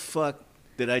 what the fuck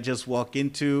did I just walk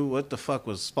into? What the fuck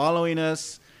was following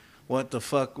us? What the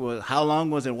fuck was? How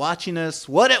long was it watching us?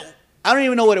 I don't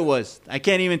even know what it was. I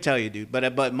can't even tell you, dude.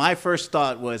 But my first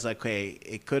thought was like, hey,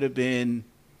 it couldn't have been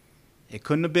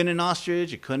an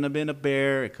ostrich. It couldn't have been a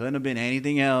bear. It couldn't have been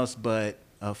anything else but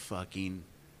a fucking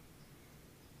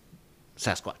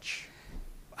Sasquatch.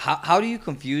 How do you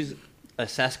confuse a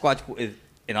Sasquatch with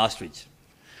an ostrich?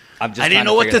 I didn't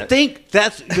know what to think.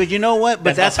 But you know what?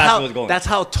 But that's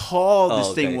how tall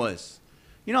this thing was.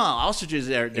 Ostriches,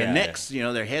 their necks,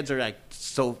 their heads are like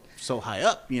so so high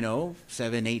up,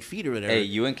 7, 8 feet or whatever. Hey,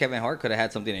 you and Kevin Hart could have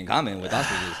had something in common with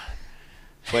ostriches.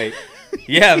 Wait,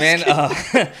 yeah,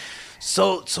 man.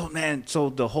 So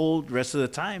the whole rest of the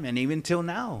time, and even till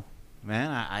now, man,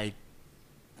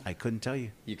 I couldn't tell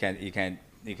you. You can't say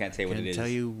what it is. Couldn't tell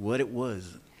you what it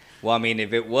was. Well, I mean,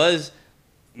 if it was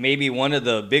maybe one of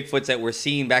the Bigfoots that were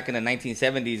seen back in the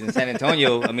 1970s in San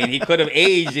Antonio, I mean, he could have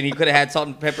aged and he could have had salt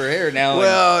and pepper hair now.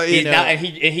 Well, and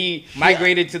he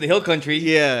migrated to the hill country.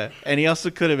 Yeah, and he also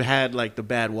could have had like the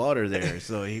bad water there,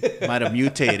 so he might have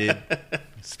mutated.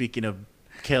 Speaking of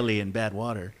Kelly and bad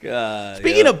water.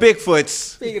 Speaking of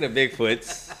Bigfoots,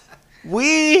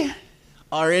 we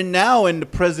are now in the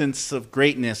presence of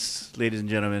greatness, ladies and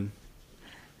gentlemen.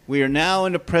 We are now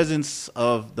in the presence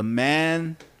of the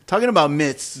man. Talking about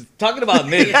myths. Talking about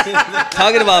myths.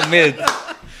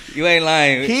 You ain't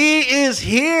lying. He is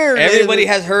here. Everybody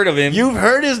has heard of him. You've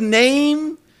heard his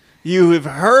name. You have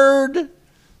heard.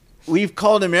 We've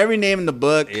called him every name in the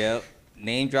book. Yep.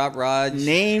 Name drop Raj.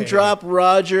 Drop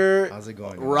Roger. How's it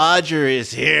going? Roger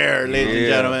is here, ladies and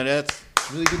gentlemen. It's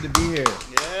really good to be here.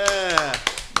 Yeah.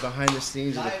 Behind the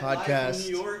scenes of the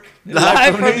podcast.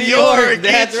 Live from New York.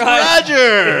 That's right.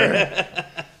 Roger.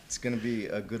 It's going to be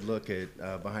a good look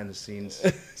at behind the scenes.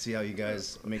 See how you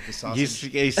guys make the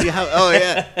sausage. You see how? Oh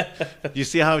yeah. You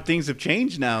see how things have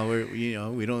changed now? Where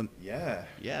we don't. Yeah.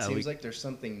 It seems like there's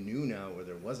something new now where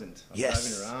there wasn't. I'm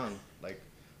driving around like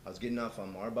I was getting off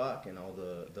on Marbach and all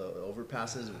the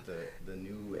overpasses with the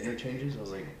new interchanges. I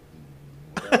was like.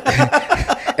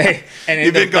 Hey, and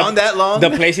you've been gone that long?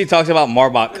 The place he talks about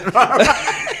Marbach.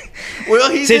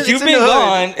 Well, since you've been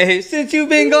gone,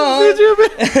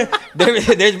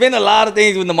 there's been a lot of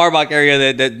things in the Marbach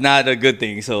area that's not a good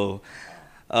thing. So,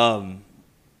 but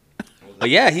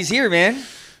yeah, he's here, man.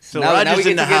 So now we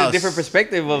get in the to get house. a different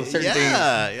perspective of certain things.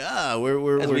 Yeah,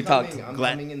 we're talking. I'm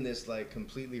coming in this like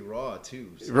completely raw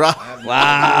too. So raw.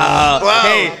 Wow.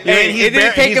 Hey, it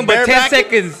didn't take him but 10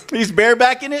 seconds. He's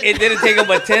barebacking it. It didn't take him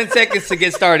but 10 seconds to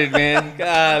get started, man.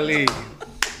 Golly.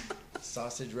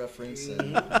 Sausage reference,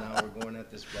 and now we're going at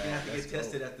this raw. You have to get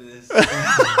tested after this.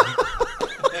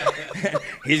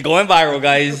 He's going viral,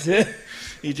 guys.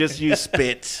 He just used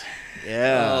spit.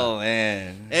 Yeah. Oh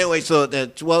man. Anyway, so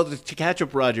to catch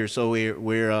up, Roger. So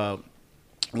we're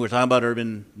talking about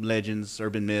urban legends,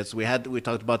 urban myths. We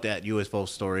talked about that UFO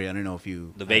story. I don't know if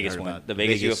you the Vegas one, the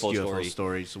Vegas UFO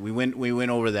story. So we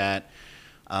went over that.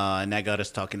 And that got us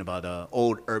talking about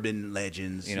old urban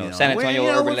legends. San Antonio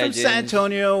urban legends. We're from San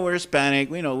Antonio. We're Hispanic.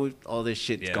 All this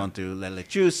shit's gone through La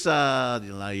Lechuza,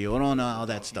 La Llorona, all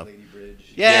that stuff.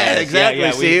 Yeah, exactly.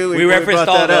 Yeah. See, we referenced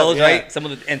all those, right? Some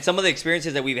of the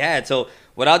experiences that we've had. So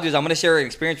what I'll do is I'm going to share an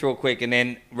experience real quick, and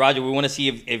then Roger, we want to see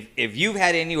if you've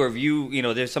had any, or if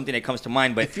there's something that comes to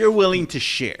mind. But if you're willing to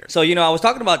share. So I was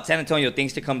talking about San Antonio,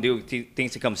 things to come do,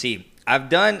 things to come see. I've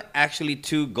done actually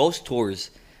 2 ghost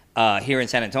tours here in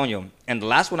San Antonio, and the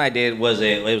last one I did was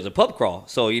a pub crawl.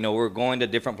 So we're going to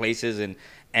different places,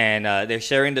 and they're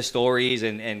sharing the stories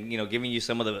and giving you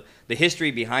some of the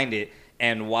history behind it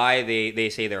and why they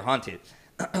say they're haunted.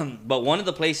 But one of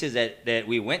the places that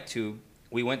we went to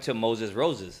Moses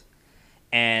Roses,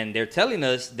 and they're telling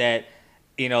us that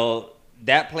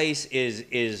that place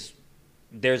is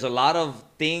there's a lot of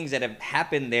things that have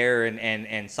happened there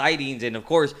and sightings, and of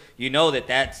course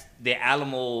that's the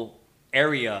Alamo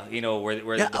area, where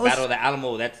the Battle of the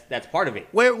Alamo, that's part of it.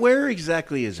 Where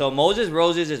exactly is it? So Moses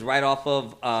Roses is right off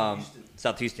of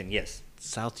South Houston, yes.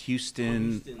 South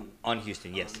Houston. On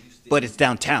Houston, yes. But it's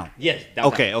downtown. Yes,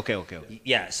 downtown. Okay.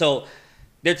 Yeah, so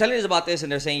they're telling us about this,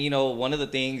 and they're saying, one of the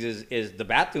things is the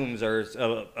bathrooms are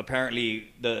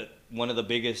apparently one of the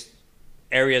biggest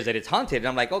areas that it's haunted. And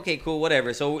I'm like, okay, cool,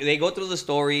 whatever. So they go through the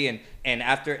story, and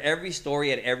after every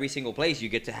story at every single place, you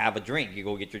get to have a drink. You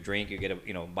go get your drink, you get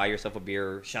buy yourself a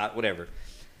beer, shot, whatever.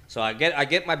 So I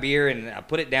get my beer and I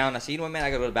put it down. I say, man, I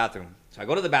gotta go to the bathroom. So I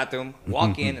go to the bathroom,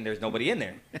 walk in, and there's nobody in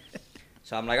there.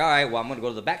 So I'm like, all right, well, I'm gonna go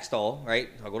to the back stall, right?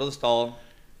 So I go to the stall,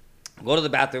 go to the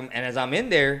bathroom, and as I'm in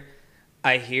there,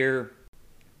 I hear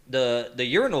the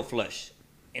urinal flush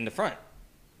in the front.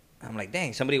 I'm like,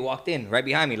 dang, somebody walked in right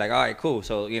behind me. Like, all right, cool.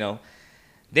 So,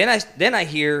 then I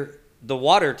hear the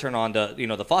water turn on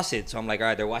the faucet. So I'm like, all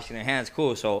right, they're washing their hands.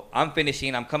 Cool. So I'm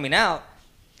finishing, I'm coming out,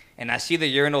 and I see the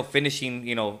urinal finishing,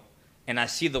 and I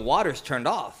see the water's turned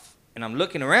off. And I'm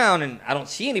looking around, and I don't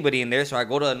see anybody in there. So I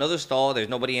go to another stall. There's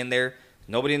nobody in there.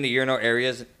 Nobody in the urinal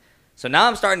areas. So now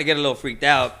I'm starting to get a little freaked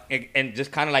out, and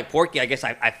just kind of like Porky, I guess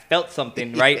I felt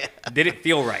something, right? Didn't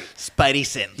feel right. Spidey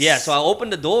sense. Yeah, so I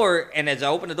opened the door, and as I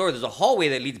opened the door, there's a hallway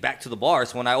that leads back to the bar.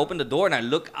 So when I open the door and I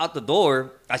look out the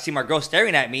door, I see my girl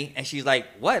staring at me, and she's like,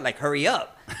 what? Like, hurry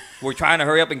up. We're trying to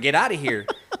hurry up and get out of here.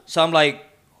 So I'm like,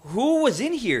 who was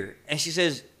in here? And she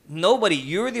says, nobody.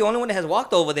 You're the only one that has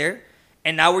walked over there,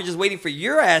 and now we're just waiting for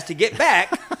your ass to get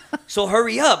back. So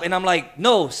hurry up. And I'm like,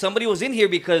 no, somebody was in here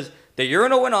because the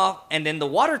urinal went off, and then the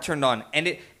water turned on.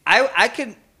 And I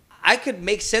could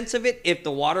make sense of it if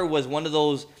the water was one of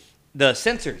those, the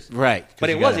sensors. Right. But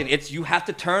it wasn't. It's you have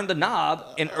to turn the knob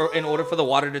in order for the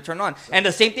water to turn on. And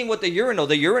the same thing with the urinal.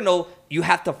 The urinal, you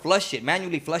have to flush it,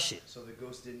 manually flush it. So the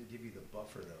ghost didn't give you the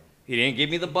buffer, though. He didn't give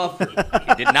me the buffer.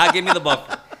 He did not give me the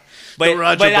buffer. But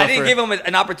I didn't give him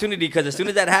an opportunity, because as soon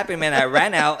as that happened, man, I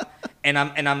ran out, and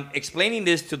I'm explaining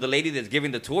this to the lady that's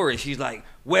giving the tour, and she's like,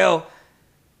 well,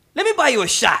 let me buy you a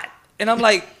shot. And I'm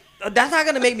like, that's not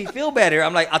going to make me feel better.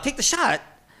 I'm like, I'll take the shot,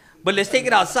 but let's take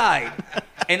it outside,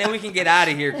 and then we can get out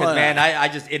of here, because, man,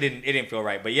 it didn't feel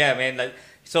right. But, yeah, man, like,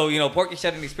 so, Porky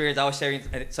sharing experience, I was sharing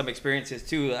some experiences,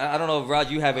 too. I don't know if, Rod,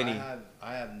 you have any.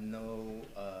 I have no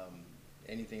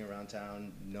anything around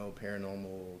town, no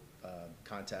paranormal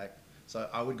contact. So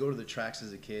I would go to the tracks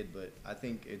as a kid, but I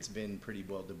think it's been pretty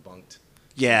well debunked.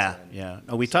 Yeah, yeah.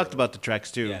 Oh, we talked about the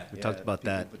tracks too. Yeah. We talked about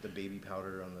that. Put the baby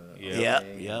powder on the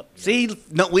Yep. See,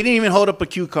 no, we didn't even hold up a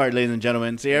cue card, ladies and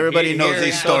gentlemen. See, everybody knows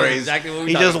these stories. Exactly what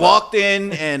he just walked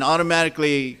in and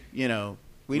automatically,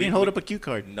 we didn't hold up a cue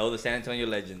card. Know the San Antonio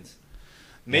legends.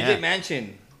 Midget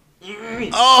Mansion.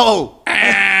 Oh,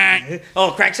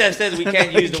 oh, Crack Chef says we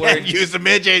can't use the word. Use the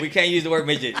midget. We can't use the word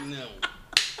midget. No.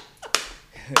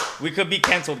 We could be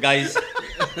canceled, guys.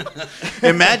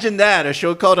 Imagine that, a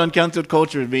show called Uncanceled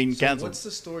Culture is being canceled. What's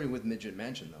the story with Midget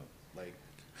Mansion, though? Like,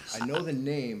 I know the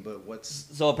name, but what's...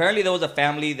 So apparently there was a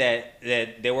family that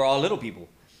they were all little people.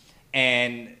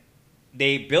 And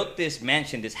they built this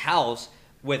mansion, this house,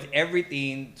 with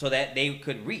everything so that they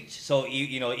could reach. So,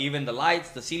 even the lights,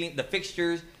 the ceiling, the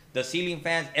fixtures, the ceiling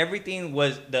fans, everything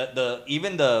was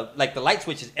even the light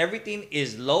switches, everything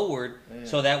is lowered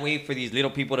so that way for these little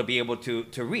people to be able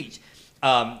to reach.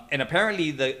 And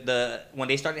apparently when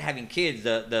they started having kids,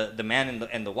 the man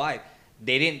and the wife,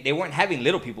 they weren't having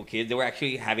little people kids. They were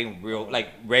actually having real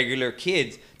regular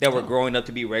kids that were growing up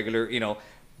to be regular,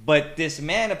 But this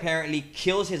man apparently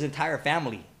kills his entire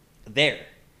family there.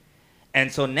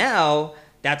 And so now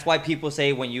that's why people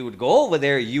say when you would go over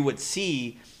there, you would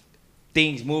see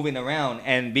things moving around.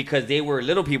 And because they were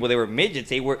little people, they were midgets.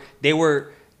 They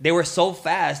were so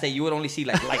fast that you would only see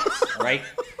lights, right?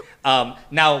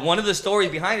 Now, one of the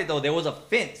stories behind it, though, there was a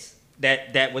fence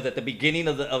that was at the beginning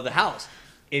of the house.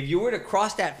 If you were to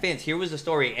cross that fence, here was the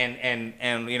story, and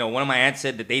one of my aunts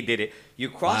said that they did it. You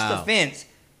cross the fence.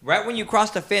 Right when you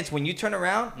cross the fence, when you turn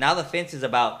around, now the fence is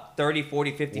about 30,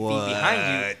 40, 50 feet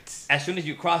behind you. As soon as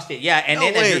you crossed it, and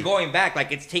then as you're going back,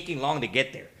 it's taking long to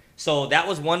get there. So that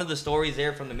was one of the stories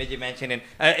there from the Midget Mansion,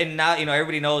 and now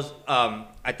everybody knows.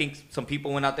 I think some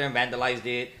people went out there and vandalized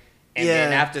it. And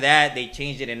then after that, they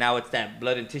changed it, and now it's that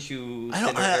blood and tissue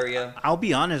center area. I'll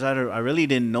be honest, I really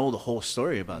didn't know the whole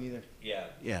story about it.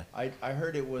 Yeah. I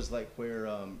heard it was where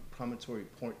Promontory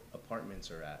Point apartments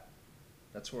are at.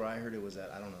 That's where I heard it was at.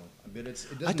 I don't know.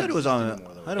 But I thought it was on.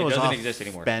 Anymore, I thought it doesn't off exist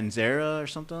anymore. Banzera or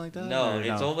something like that. No,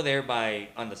 it's over there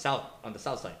on the south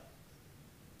side.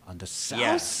 On the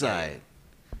south side.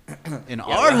 In Yeah,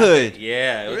 our hood.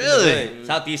 Yeah. It was Really? in the hood.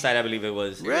 Southeast side, I believe it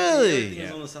was. Really?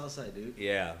 Everything's on the south side, dude.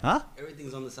 Yeah. Huh?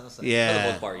 Everything's on the south side. For the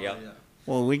Yeah. most part, yeah.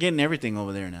 Well, we're getting everything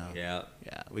over there now. Yeah.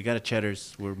 Yeah. We got a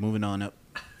Cheddar's. We're moving on up.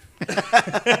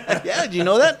 Yeah. Do you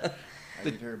know that? I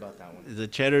didn't hear about that one. The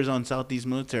Cheddar's on Southeast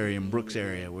Military in Brooks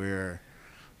area. We're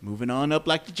moving on up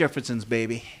like the Jeffersons,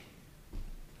 baby.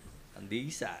 On the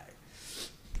east side.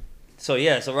 So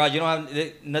Rod, you don't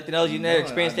have nothing else? You never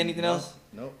experienced anything else?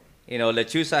 Nope.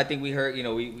 Lechusa, I think we heard,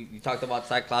 we talked about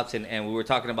Cyclops and we were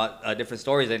talking about different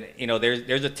stories. And,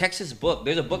 there's a Texas book.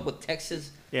 There's a book with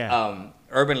Texas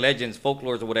urban legends,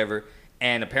 folklores or whatever.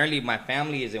 And apparently my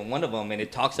family is in one of them. And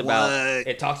it talks about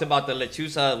the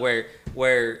Lechusa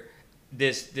where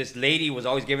this lady was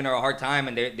always giving her a hard time.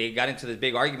 And they got into this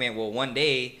big argument. Well, one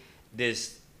day,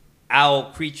 this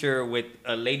owl creature with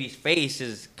a lady's face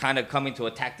is kind of coming to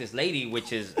attack this lady,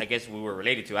 which is, I guess we were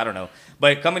related to, I don't know.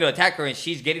 But coming to attack her, and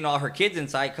she's getting all her kids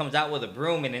inside, comes out with a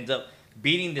broom and ends up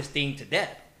beating this thing to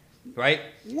death, right?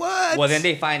 What? Well, then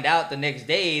they find out the next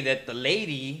day that the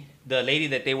lady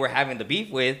that they were having the beef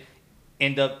with,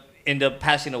 end up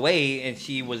passing away, and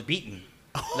she was beaten.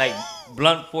 like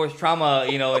blunt force trauma,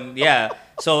 and yeah.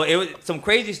 So it was some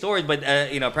crazy stories, but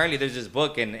apparently there's this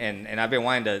book, and I've been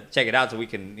wanting to check it out so we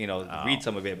can read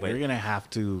some of it. But we're gonna have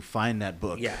to find that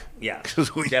book. Yeah,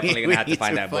 because we definitely gonna have to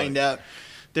find that book. Find out.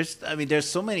 There's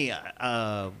so many.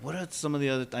 What are some of the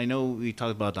other? I know we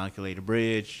talked about Don Quijote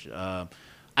Bridge.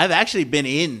 I've actually been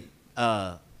in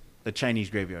the Chinese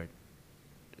graveyard.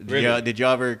 Really? Did you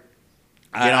ever?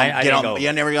 I didn't go.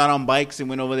 You never got on bikes and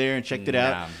went over there and checked it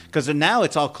out? Because now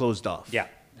it's all closed off. Yeah.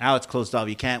 Now it's closed off.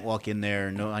 You can't walk in there.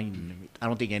 No, I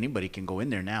don't think anybody can go in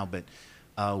there now. But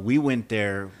we went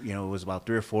there. It was about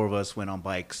 3 or 4 of us went on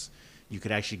bikes. You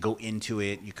could actually go into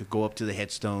it. You could go up to the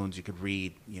headstones. You could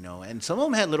read. And some of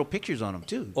them had little pictures on them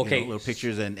too. Okay. Little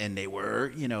pictures, and they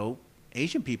were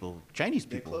Asian people, Chinese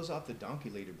people. They closed off the Donkey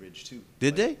Bridge too.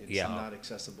 Did they? It's Yeah. not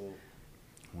accessible.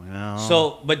 Well.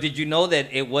 So, but did you know that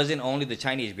it wasn't only the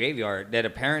Chinese graveyard? That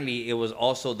apparently it was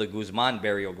also the Guzman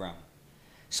burial ground.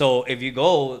 So if you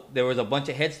go, there was a bunch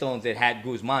of headstones that had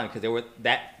Guzman because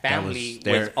that family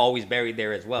was always buried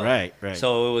there as well. Right.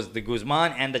 So it was the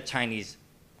Guzman and the Chinese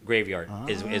graveyard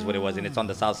is what it was, and it's on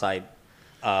the south side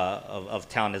of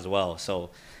town as well. So,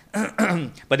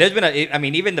 but there's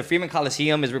been even the Freeman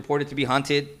Coliseum is reported to be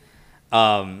haunted.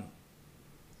 The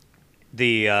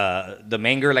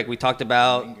Menger, like we talked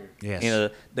about.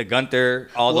 Yes. The Gunther,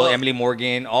 those Emily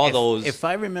Morgan, those. If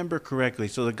I remember correctly,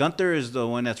 so the Gunther is the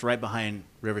one that's right behind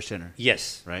River Center.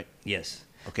 Yes. Right? Yes.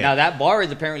 Okay. Now that bar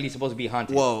is apparently supposed to be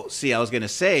haunted. Well, see, I was gonna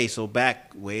say, so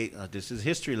this is a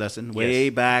history lesson. Way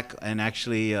back, and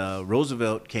actually,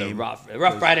 Roosevelt came. The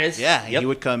Rough Riders. Yeah, Yep. he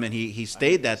would come and he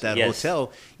stayed at that Yes.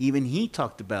 hotel. Even he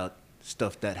talked about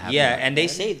stuff that happened. Yeah, and they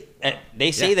say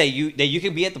that you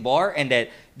can be at the bar and that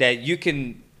you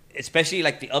can, especially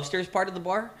like the upstairs part of the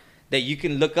bar, that you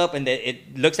can look up and that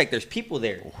it looks like there's people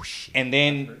there. Oh shit! And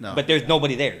then, but there's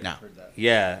nobody there. No.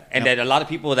 Yeah, and that a lot of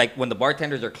people, like when the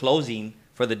bartenders are closing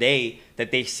for the day,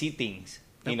 that they see things.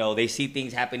 They see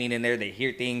things happening in there. They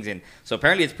hear things, and so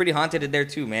apparently it's pretty haunted in there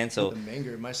too, man. So The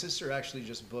Menger. My sister actually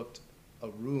just booked a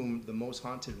room, the most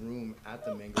haunted room at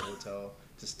the Menger Hotel,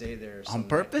 to stay there. On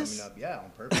purpose? Coming up. Yeah,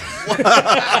 on purpose.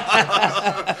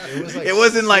 It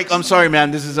wasn't like, I'm sorry,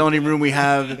 man, this is the only room we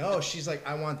have. No, she's like,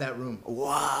 I want that room.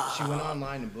 Wow. She went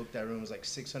online and booked that room. It was like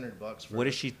 $600 for. What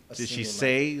did she single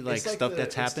say? night. Like It's stuff that's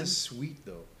it's happened? the suite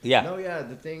though. Yeah. No, yeah.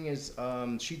 The thing is,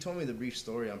 she told me the brief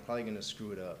story. I'm probably gonna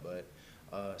screw it up, but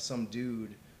some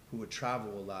dude who would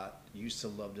travel a lot used to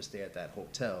love to stay at that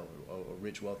hotel. A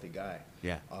rich, wealthy guy.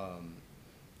 Yeah.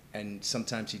 And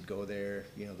sometimes he'd go there,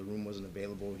 the room wasn't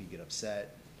available, he'd get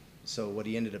upset. So what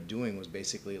he ended up doing was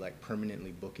basically like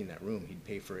permanently booking that room. He'd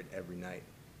pay for it every night.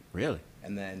 Really?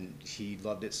 And then he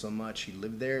loved it so much, he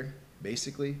lived there,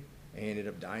 basically, and he ended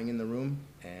up dying in the room,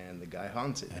 and the guy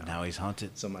haunts it And now he's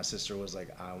haunted. So my sister was like,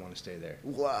 I want to stay there.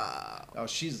 Wow. Oh,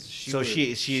 she's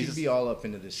be all up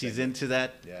into this. She's segment. into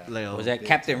that. Yeah. Like, was that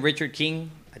Captain Richard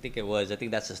King? I think it was. I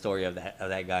think that's the story of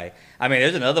that guy. I mean,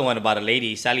 there's another one about a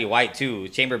lady, Sally White, too,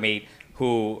 chambermaid,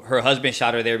 who her husband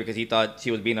shot her there because he thought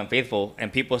she was being unfaithful.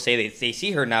 And people say they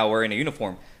see her now wearing a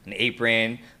uniform, an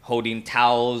apron, holding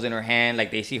towels in her hand,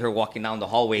 like they see her walking down the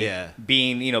hallway,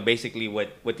 being basically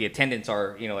what the attendants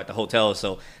are at the hotel.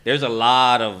 So there's a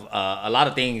lot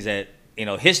of things that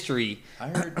history. I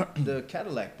heard the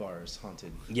Cadillac bar is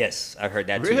haunted. Yes, I've heard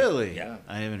that too. Really? Yeah.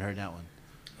 I haven't heard that one.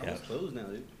 It's closed now,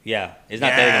 dude. Yeah, it's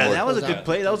not there anymore. That was a good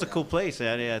place. That was a cool place.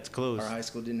 Yeah, it's closed. Our high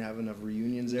school didn't have enough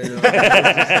reunions there.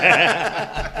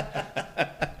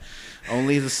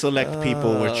 Only the select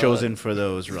people were chosen for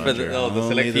those, Roger. The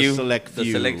select few.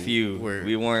 The select few.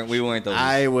 We weren't those.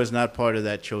 I was not part of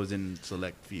that chosen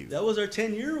select few. That was our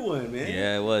 10-year one, man.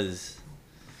 Yeah, it was.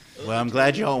 Well, I'm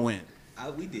glad y'all went.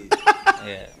 We did.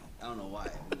 Yeah. I don't know why,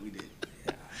 but we did.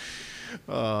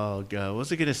 Oh God, what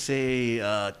was I gonna say?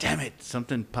 Damn it,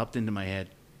 something popped into my head.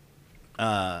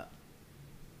 The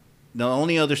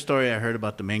only other story I heard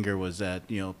about the Menger was that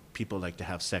people like to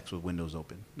have sex with windows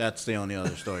open. That's the only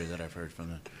other story that I've heard from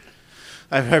them.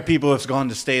 I've heard people have gone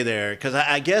to stay there because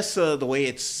I guess the way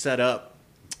it's set up,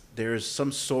 there's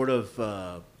some sort of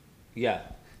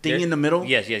thing in the middle.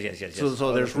 Yes.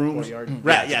 So there's rooms, courtyard.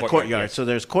 right? Yeah, Yeah, courtyard. So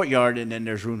there's courtyard, and then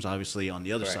there's rooms obviously on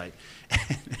the other side.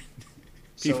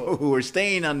 People who were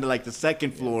staying on the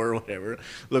second floor or whatever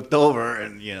looked over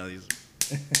and these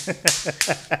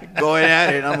going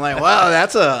at it. I'm like, wow,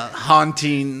 that's a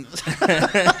haunting.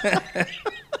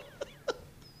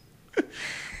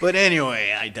 But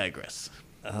anyway, I digress.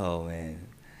 Oh man.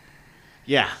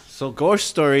 Yeah. So ghost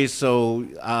stories. So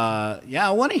yeah,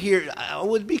 I want to hear. It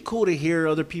would be cool to hear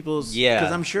other people's. Yeah.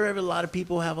 Because I'm sure a lot of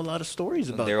people have a lot of stories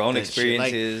about their own that shit.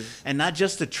 experiences, and not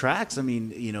just the tracks. I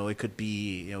mean, it could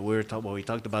be. We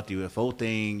talked about the UFO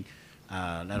thing.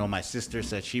 I know my sister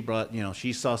said she brought.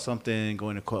 She saw something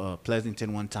going to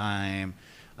Pleasanton one time.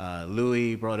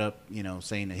 Louis brought up,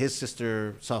 saying that his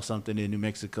sister saw something in New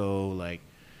Mexico. Like,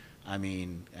 I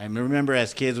mean, I remember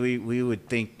as kids, we would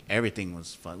think everything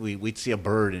was fun. We'd see a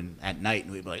bird at night,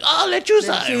 and we'd be like, "Oh, let's choose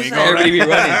side." Everybody be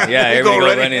running. Yeah, everybody go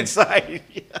running inside.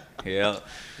 Yeah.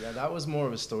 Yeah, that was more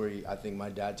of a story. I think my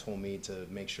dad told me to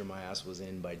make sure my ass was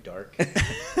in by dark.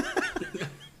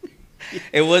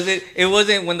 It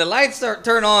wasn't when the lights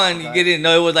turn on, you get in.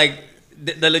 No, it was like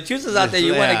the lechuzas out there.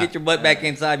 You want to get your butt back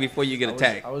inside before you get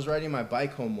attacked. I was riding my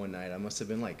bike home one night. I must have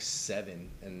been like 7,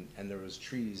 and there was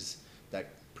trees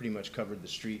that pretty much covered the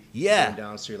street. Yeah. Going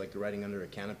down, so you're like riding under a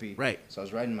canopy. Right. So I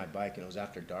was riding my bike, and it was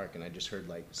after dark, and I just heard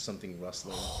like something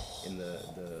rustling in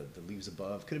the leaves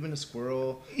above. Could have been a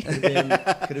squirrel. Could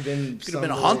have been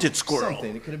a haunted squirrel.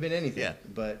 Something. It could have been anything. Yeah.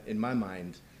 But in my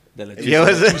mind. So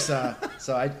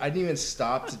I didn't even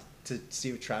stop to see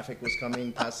if traffic was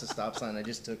coming past the stop sign. I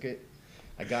just took it.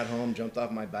 I got home, jumped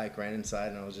off my bike, ran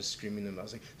inside, and I was just screaming to him. I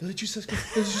was like, "Did you just go?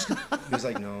 He was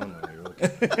like, "No, you're okay."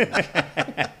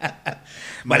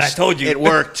 But I told you. It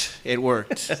worked. It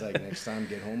worked. It's like, next time,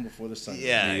 get home before the sun.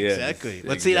 Yeah, exactly.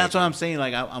 But see, that's what I'm saying.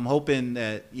 Like, I'm hoping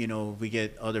that, we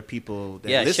get other people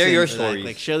that listen, share your stories.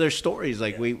 Like, share their stories.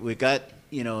 Like, we got,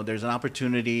 there's an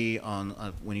opportunity on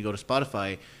when you go to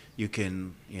Spotify, you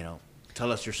can,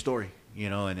 tell us your story,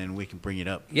 and then we can bring it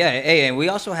up. Yeah, hey, and we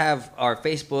also have our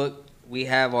Facebook, we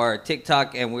have our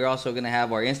TikTok, and we're also going to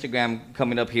have our Instagram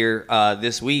coming up here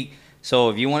this week.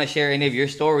 So if you want to share any of your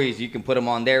stories, you can put them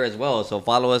on there as well. So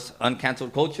follow us,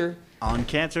 Uncanceled Culture.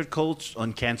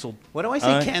 Uncanceled. What do I say?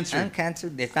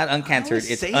 Uncanceled. It's not uncanceled.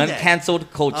 It's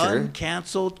Uncanceled Culture.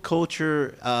 Uncanceled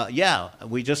Culture. Yeah,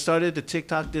 we just started the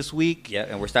TikTok this week. Yeah,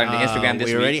 and we're starting the Instagram this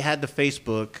week. We already had the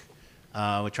Facebook.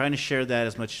 We're trying to share that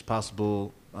as much as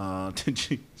possible. Did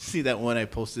you see that one I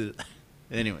posted?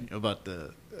 Anyway, about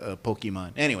the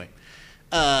Pokemon. Anyway,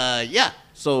 yeah.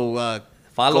 So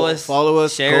follow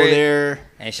us, share go there,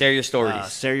 and share your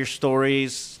stories. Share your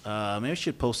stories. Maybe we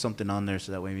should post something on there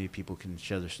so that way maybe people can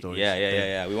share their stories.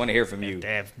 Yeah. We want to hear from you.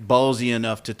 They have ballsy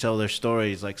enough to tell their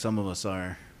stories like some of us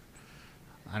are.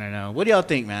 I don't know. What do y'all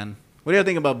think, man? What do y'all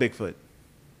think about Bigfoot?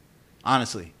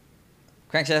 Honestly.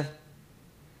 Crank Chef.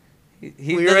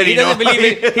 He doesn't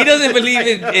believe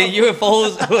in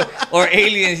UFOs or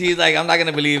aliens. He's like, I'm not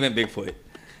gonna believe in Bigfoot.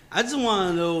 I just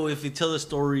want to know if you tell the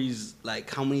stories, like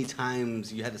how many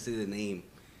times you had to say the name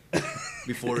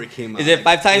before it came out. Is it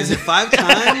 5 times? Is it 5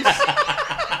 times?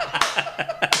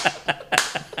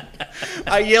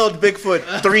 I yelled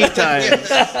Bigfoot 3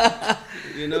 times.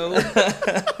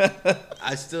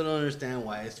 I still don't understand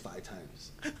why it's 5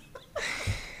 times.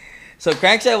 So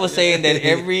Crankshot was saying that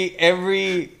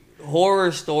every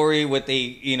horror story with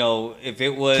if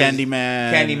it was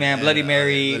Candyman, Bloody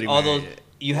Mary, all those,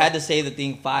 you had to say the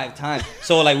thing 5 times.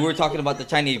 So like we were talking about the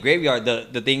Chinese graveyard,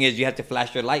 the thing is you have to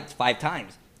flash your lights 5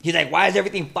 times. He's like, why is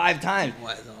everything 5 times?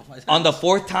 Why is it all 5 times? On the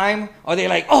 4th time, are they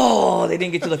like, oh, they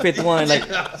didn't get to the 5th one?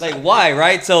 Like why,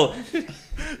 right? So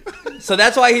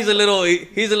that's why he's a little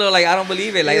like, I don't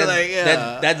believe it. Like,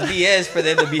 that's BS for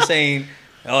them to be saying,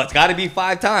 oh, it's got to be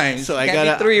 5 times. So it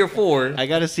can't be 3 or 4. I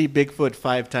got to see Bigfoot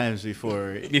 5 times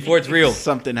before it's real.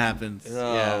 Something happens.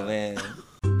 Oh, man.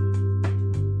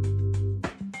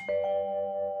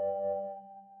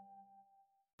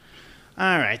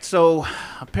 All right. So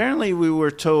apparently we were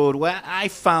told. Well, I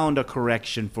found a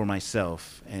correction for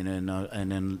myself, and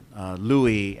then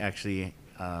Louis actually.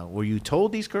 Were you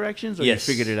told these corrections, or yes.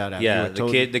 You figured it out after? Yeah,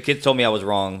 the kid told me I was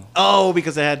wrong. Oh,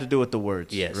 because it had to do with the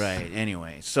words. Yes. Right.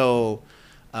 Anyway, so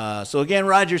again,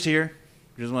 Roger's here.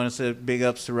 Just want to say big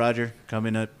ups to Roger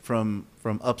coming up from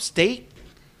upstate.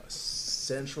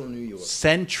 Central New York.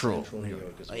 Central New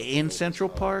York. In Central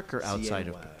Park or outside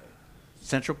of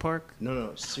Central Park?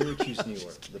 No, Syracuse, New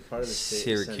York. The part of the state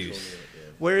Syracuse. Is Central New York.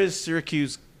 Yeah. Where is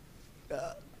Syracuse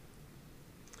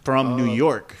from New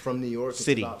York? From New York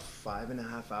City. It's about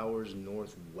 5.5 hours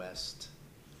northwest.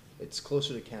 It's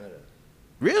closer to Canada.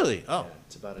 Really? Oh. Yeah,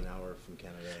 it's about an hour from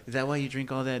Canada. Is that why you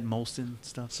drink all that Molson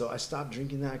stuff? So I stopped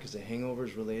drinking that because the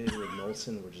hangovers related with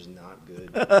Molson were just not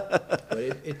good. But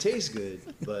it tastes good,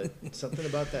 but something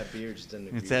about that beer just doesn't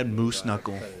agree. It's that with moose me, so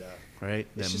knuckle, right?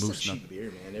 It's that just moose a cheap knuckle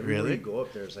beer, man. Everywhere really? you go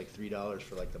up there, it's like $3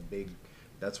 for like the big.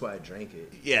 That's why I drank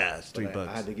it. Yeah, it's but $3.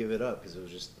 I had to give it up because it was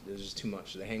just too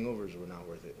much. The hangovers were not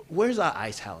worth it. Where's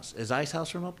Ice House? Is Ice House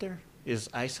from up there? Is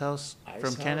Ice House Ice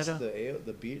from House, Canada? The ale,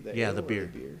 the beer. The beer.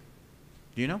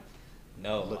 Do you know?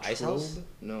 No, Latrobe? Ice House.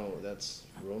 No, that's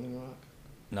Rolling Rock.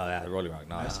 No, yeah, Rolling Rock.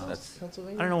 No, Ice House, that's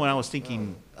Pennsylvania. I don't know when I was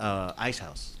thinking Ice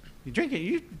House. You drink it.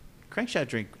 You Crankshot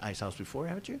drink Ice House before,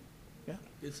 haven't you? Yeah.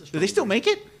 Do they still make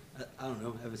it? I don't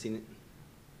know. I haven't seen it.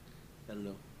 I don't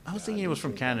know. I was thinking it was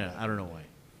from Canada. I don't know why.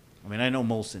 I mean, I know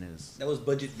Molson is. That was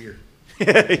budget beer.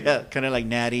 Yeah, kind of like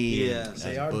Natty. Yeah. and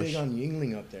They are Busch. big on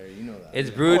Yingling up there. You know that. it's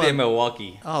brewed in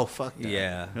Milwaukee. Oh, fuck that.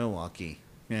 Yeah. Milwaukee.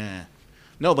 Yeah.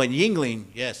 No, but Yingling,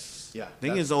 yes. Yeah. I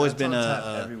think it's always been on tap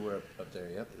a everywhere up there.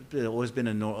 Yep. it's always been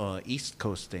a East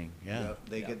Coast thing. Yeah. Yep.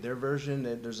 They get their version.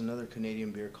 There's another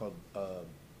Canadian beer called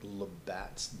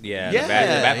Labatt's. Yeah, Yeah,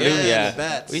 Labatt Blue. yeah, Yeah,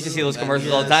 Labatt's. we used to see those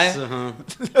commercials all the time.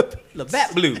 Uh-huh.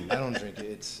 Labatt Blue. I don't drink it.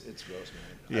 It's gross,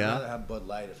 man. Yeah? I'd rather have Bud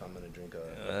Light if I'm gonna drink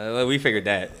a. Well, we figured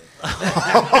that.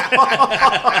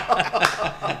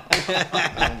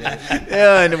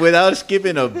 Yeah, and without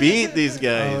skipping a beat, these Oh, is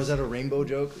guys. that a rainbow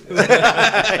joke?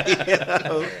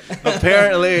 Yeah,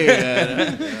 apparently.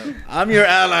 I'm your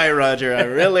ally, Roger. I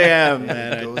really am, It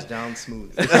man. goes down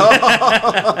smooth.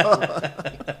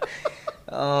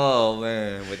 Oh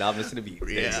man, without missing a beat.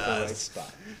 It's the right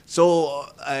spot. So,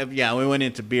 yeah, we went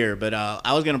into beer, but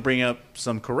I was going to bring up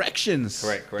some corrections,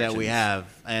 that we corrections. have.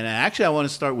 And actually, I want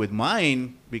to start with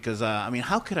mine because, I mean,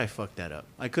 how could I fuck that up?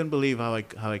 I couldn't believe how I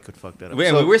could fuck that up.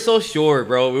 Man, So- we were so sure,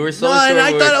 bro. We were so no, sure. and I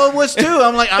we were- thought it was too.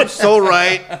 I'm like, I'm so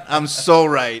right. I'm so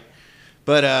right.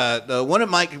 But one of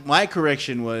my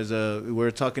correction was we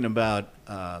were talking about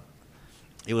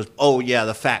it was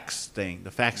the facts thing.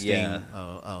 The facts Yeah.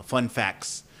 thing. Fun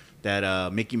facts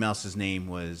that Mickey Mouse's name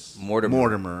was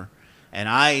Mortimer. and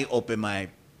I opened my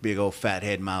big old fat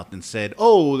head mouth and said,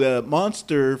 "Oh, the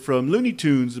monster from Looney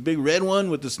Tunes, the big red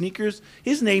one with the sneakers.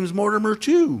 His name's Mortimer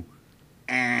too."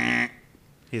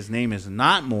 His name is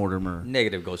not Mortimer.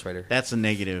 Negative Ghost Rider. That's a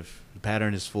negative. The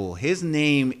pattern is full. His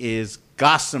name is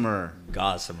Gossamer.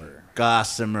 Gossamer.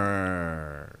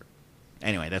 Gossamer.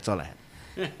 Anyway, that's all I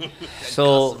had.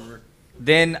 So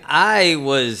then I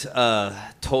was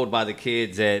told by the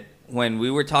kids that when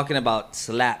we were talking about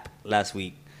slap last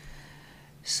week,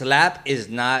 slap is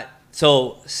not.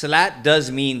 So slap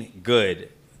does mean good,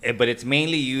 but it's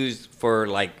mainly used for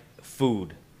like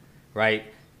food, right?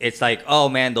 It's like, oh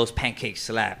man, those pancakes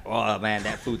slap. Oh man,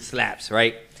 that food slaps,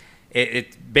 right?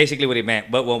 It's basically what it meant.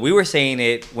 But when we were saying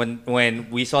it, when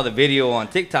we saw the video on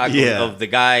TikTok Yeah. of the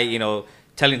guy,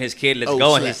 telling his kid, let's Oh,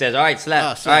 go, and he slap. says, all right, slap.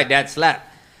 Oh, slap. All right, dad, slap.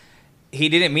 He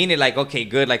didn't mean it like, okay,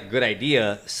 good, like a good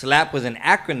idea. SLAP was an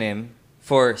acronym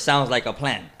for sounds like a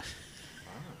plan.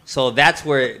 So that's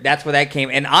where that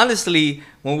came. And honestly,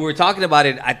 when we were talking about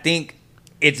it, I think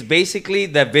it's basically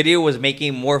the video was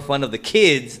making more fun of the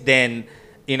kids than,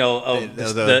 of The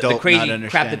the adult crazy not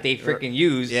crap understand. that they freaking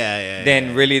use Yeah,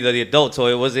 than really the adult. So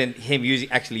it wasn't him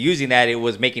actually using that. It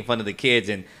was making fun of the kids,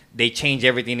 and they change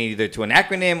everything either to an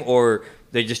acronym or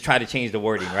they just try to change the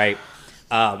wording, right?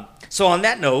 So on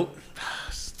that note,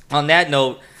 one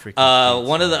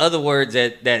of the other words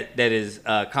that is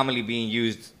commonly being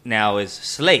used now is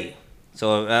slay.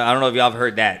 So I don't know if y'all have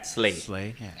heard that, slay.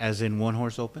 Slay, yeah. As in one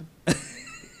horse open?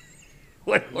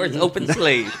 What horse open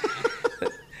slay?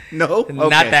 No, okay. Not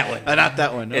that one. Not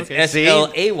that one. It's Okay. See?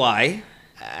 SLAY.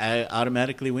 I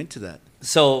automatically went to that.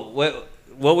 So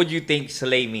what would you think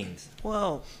slay means?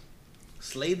 Well,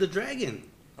 Slay the dragon.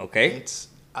 Okay,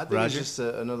 I think Roger? it's just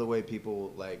another way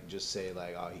people just say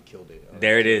oh, he killed it. Or,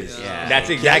 there it is. Yeah. That's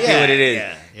exactly what it is.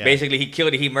 Yeah. Basically, he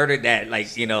killed it. He murdered that.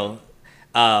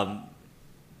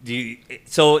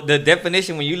 So the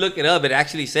definition, when you look it up, it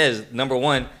actually says, number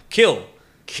one, kill,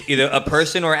 either a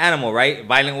person or animal, right?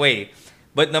 Violent way.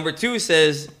 But number two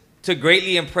says to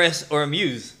greatly impress or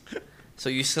amuse. So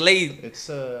you slay, It's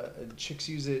chicks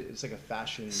use it. It's like a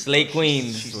fashion. slay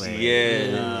queen. Slay.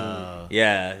 Yeah,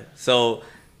 yeah. So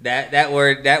that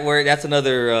word, that's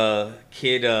another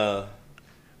kid. I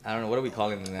don't know, what are we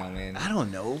calling them now, man? I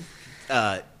don't know.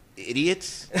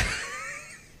 Idiots?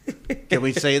 Can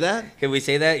we say that? Can we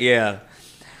say that? Yeah.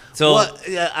 So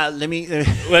let me.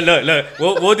 well, look.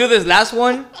 We'll do this last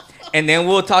one, and then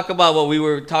we'll talk about what we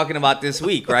were talking about this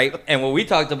week, right? And what we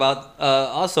talked about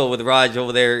also with Raj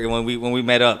over there when we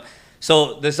met up.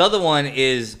 So this other one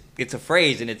it's a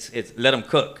phrase, and it's let them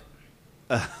cook.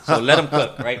 So let them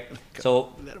cook, right?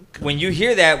 So when you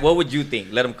hear that, what would you think?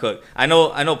 Let them cook. I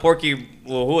know Porky.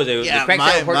 Well, who was it? Yeah, The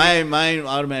Crankshot Porky? mine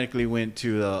automatically went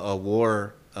to a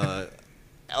war.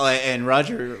 And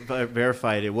Roger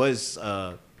verified it was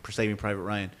for Saving Private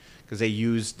Ryan because they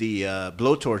used the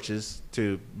blowtorches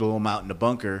to blow him out in the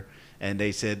bunker, and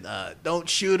they said, "Don't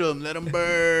shoot him, let him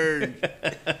burn."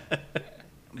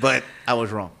 But I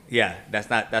was wrong. Yeah, that's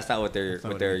not what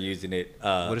they're using it.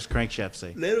 What does Crankshaft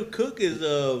say? Let him cook is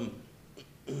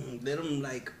let him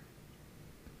like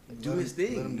do his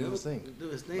thing. Let him do his thing. Do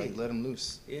his thing. Like let him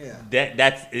loose. Yeah.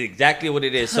 That's exactly what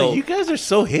it is. So you guys are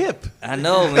so hip. I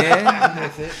know,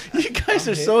 man. You guys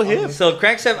are so hip. So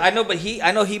Crankshaft,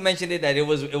 I know he mentioned it that it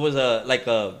was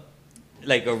a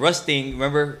Russ thing.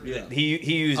 Remember? Yeah. He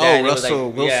used that.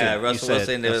 Russell Wilson. Yeah, Russell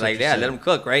Wilson. They was like, yeah, let him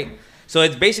cook, right? So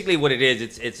it's basically what it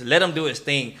is. It's let him do his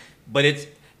thing, but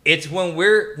it's when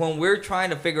we're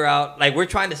trying to figure out, like, we're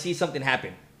trying to see something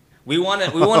happen. We want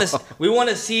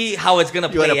to see how it's gonna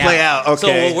play out. Okay. So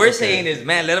what we're saying is,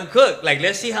 man, let them cook. Like,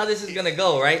 let's see how this is gonna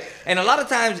go, right? And a lot of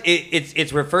times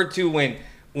it's referred to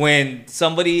when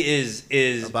somebody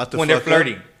is about to when they're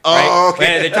flirting. Up? Right? Oh, okay.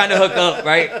 Man, they're trying to hook up,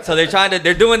 right? So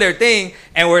they're doing their thing,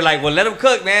 and we're like, well, let them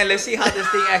cook, man. Let's see how this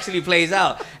thing actually plays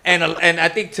out. And I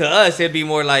think to us it'd be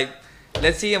more like,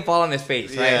 let's see him fall on his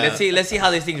face, right? Yeah. Let's see how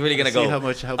this thing's really gonna go. How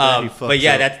bad he fucks but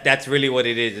yeah, up. that's really what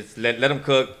it is. It's let him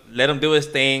cook, let him do his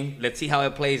thing. Let's see how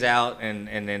it plays out, and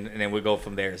then we go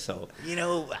from there. So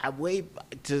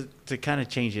to kind of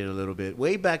change it a little bit.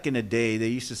 Way back in the day, they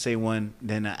used to say one.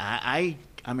 Then I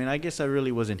mean, I guess I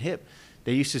really wasn't hip.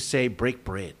 They used to say break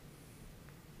bread.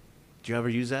 Did you ever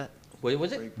use that? What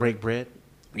was it? Break bread.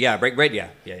 Yeah, break bread. Yeah.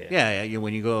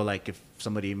 When you go, like, if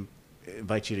somebody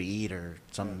invites you to eat or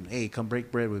something, hey, come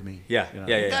break bread with me. Yeah.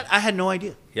 I had no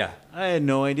idea. Yeah. I had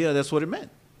no idea that's what it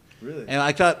meant. Really? And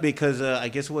I thought because I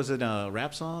guess it was in a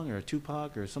rap song or a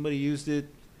Tupac or somebody used it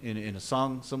in a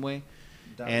song some way.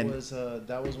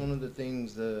 That was one of the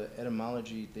things, the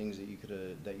etymology things that you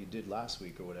did last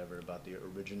week or whatever about the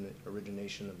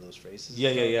origination of those phrases.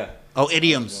 Yeah. Oh,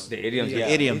 idioms. The idioms. Yeah.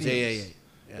 Idioms. Yeah.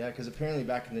 Yeah, because apparently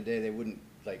back in the day they wouldn't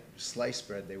like slice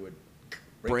bread; they would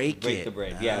break the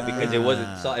bread. Yeah, because it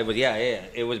wasn't. So it was. Yeah.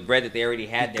 It was bread that they already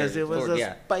had because there. Because it was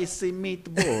a spicy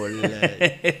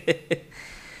meatball.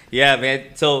 Yeah,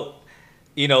 man. So,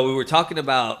 we were talking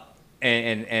about,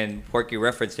 and Porky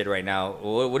referenced it right now.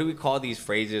 What do we call these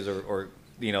phrases or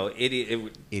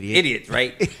idiots,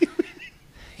 right?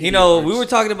 We were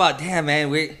talking about, damn,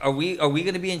 man, are we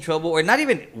gonna be in trouble, or not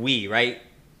even we, right?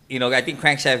 I think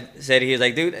Crankshaft said, he was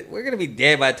like, dude, we're gonna be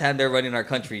dead by the time they're running our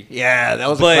country. Yeah, that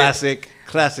was a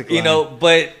classic line.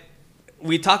 But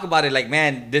we talk about it like,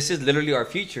 man, this is literally our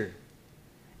future,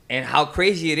 and how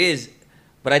crazy it is.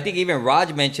 But I think even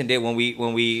Raj mentioned it when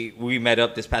we met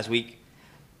up this past week,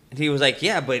 and he was like,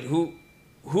 yeah, but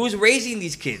who's raising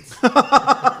these kids?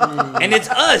 And it's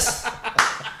us.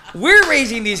 We're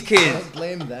raising these kids. Don't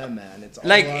blame them, man. It's all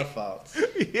like, our fault.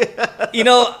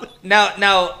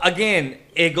 Now again,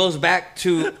 it goes back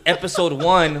to episode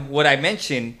 1, what I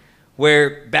mentioned,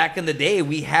 where back in the day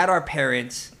we had our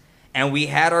parents and we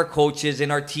had our coaches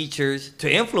and our teachers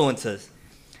to influence us.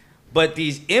 But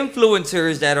these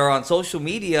influencers that are on social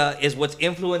media is what's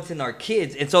influencing our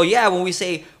kids. And so, yeah, when we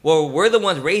say, well, we're the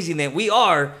ones raising them, we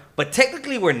are, but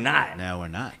technically we're not. No, we're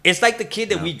not. It's like the kid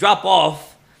that we drop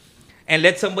off and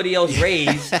let somebody else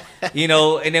raise,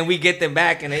 and then we get them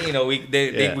back, and then, we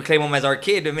claim them as our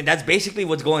kid. I mean, that's basically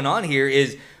what's going on here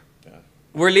is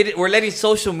we're letting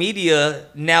social media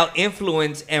now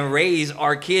influence and raise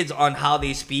our kids on how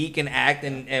they speak and act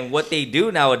and what they do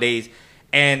nowadays.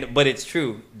 But it's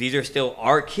true. These are still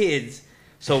our kids.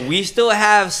 So we still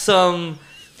have some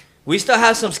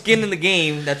skin in the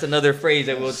game. That's another phrase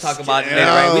that we'll talk about later,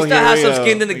 right? We still have some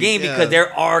skin in the game because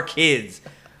they're our kids.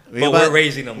 But we're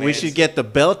raising them, man. We should get the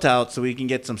belt out so we can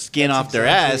get some skin off their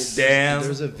ass. Damn.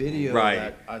 There's a video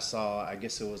that I saw, I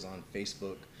guess it was on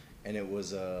Facebook, and it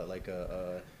was like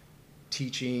a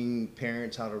teaching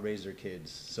parents how to raise their kids.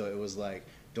 So it was like,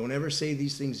 don't ever say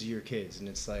these things to your kids. And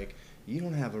it's like, you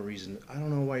don't have a reason. I don't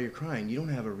know why you're crying. You don't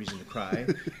have a reason to cry.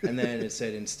 And then it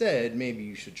said, instead, maybe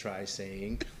you should try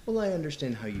saying, well, I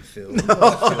understand how you feel. And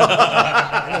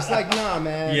it's like, nah,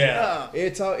 man. Yeah.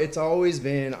 It's always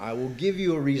been, I will give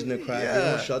you a reason to cry. Yeah. If you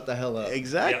don't shut the hell up.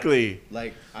 Exactly. Yeah.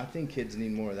 Like, I think kids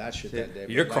need more of that shit that day.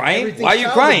 You're crying? Why are you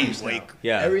crying?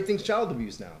 Yeah. Everything's child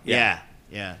abuse now. Yeah.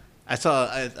 I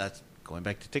saw, going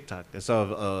back to TikTok, I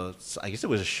saw, I guess it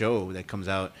was a show that comes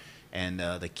out, and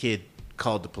the kid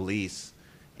called the police,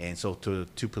 and so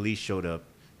two police showed up,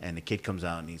 and the kid comes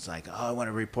out and he's like, oh, I want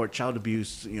to report child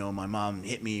abuse, my mom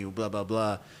hit me, blah blah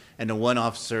blah. And the one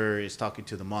officer is talking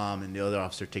to the mom, and the other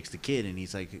officer takes the kid, and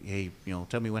he's like, hey,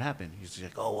 tell me what happened. He's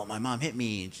like, oh, well, my mom hit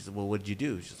me. And she said, well, what did you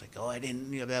do? She's like, oh, I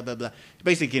didn't, blah blah blah.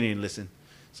 Basically didn't listen,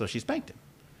 so she spanked him,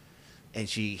 and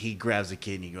he grabs the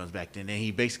kid and he goes back to, and then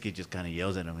he basically just kind of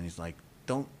yells at him, and he's like,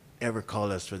 don't ever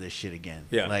call us for this shit again.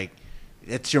 Yeah. Like,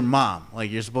 it's your mom.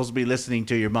 Like, you're supposed to be listening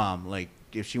to your mom. Like,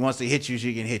 if she wants to hit you,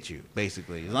 she can hit you.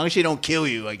 Basically, as long as she don't kill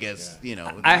you, I guess. You know.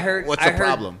 What's the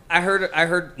problem? I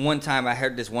heard one time. I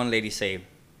heard this one lady say,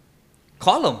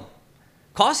 "Call them,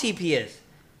 call CPS,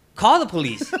 call the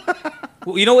police."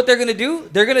 Well, you know what they're gonna do?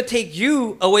 They're gonna take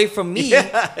you away from me,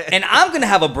 and I'm gonna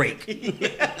have a break.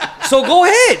 Yeah. So go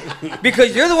ahead,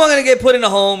 because you're the one gonna get put in a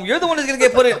home. You're the one that's gonna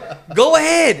get put in. Go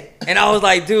ahead. And I was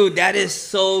like, dude, that is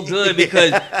so good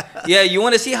because, you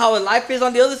want to see how life is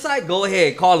on the other side? Go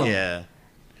ahead, call them. Yeah,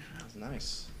 That's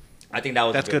nice. I think that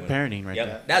was that's good parenting, right?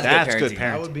 Yep. there. That's good parenting.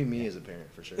 That would be me as a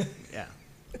parent for sure. Yeah.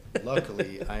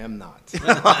 Luckily, I am not.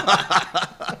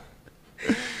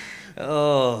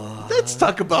 Oh, Let's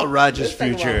talk about Roger's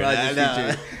future.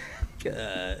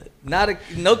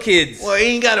 No kids. Well, he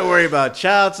ain't got to worry about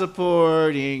child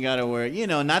support. He ain't got to worry.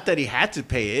 Not that he had to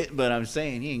pay it, but I'm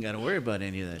saying he ain't got to worry about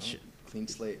any of that shit. Clean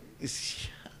slate.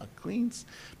 Cleans,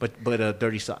 but a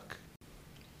dirty sock.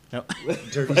 No.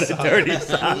 Dirty sock. Dirty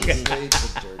sock. Clean slate,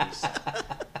 but dirty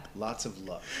sock. Lots of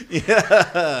love.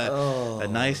 Yeah. Oh. A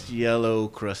nice yellow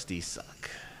crusty sock.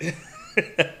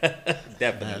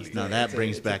 Definitely. Now that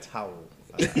brings back a towel.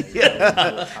 He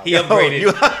upgraded. He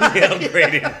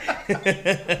upgraded.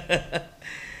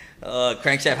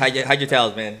 Crankshaft, hide your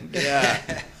towels, man.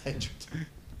 Yeah.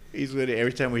 He's with it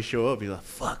every time we show up. He's like,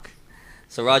 "Fuck."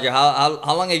 So Roger,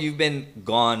 how long have you been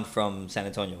gone from San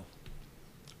Antonio?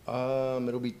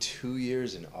 It'll be 2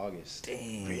 years in August.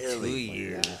 Dang, Really? 2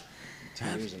 years. Yeah. 2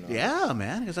 years in August. Yeah,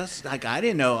 man. Because that's like I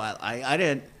didn't know. I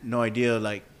had no idea.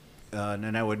 Like,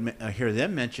 and I would hear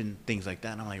them mention things like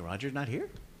that, and I'm like, "Roger's not here.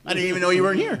 I didn't even know you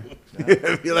weren't here."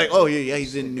 You're like, "Oh yeah,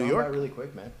 he's in New Gone York." by really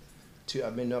quick, man.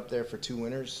 I've been up there for 2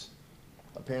 winters.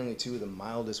 Apparently, 2 of the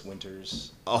mildest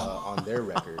winters on their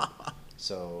record.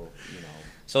 So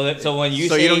So when you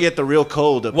so say, you don't get the real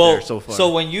cold up there so far.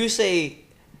 So when you say,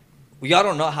 y'all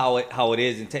don't know how it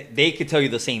is, and they could tell you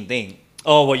the same thing.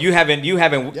 Oh well, you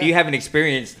haven't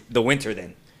experienced the winter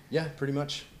then. Yeah, pretty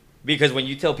much. Because when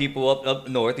you tell people up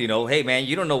north, hey man,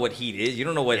 you don't know what heat is, you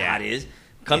don't know what hot is.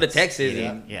 Come to Texas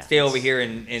and stay over here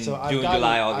in June,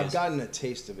 July, August. I've gotten a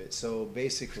taste of it. So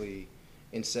basically,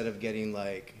 instead of getting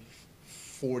like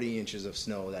 40 inches of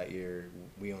snow that year,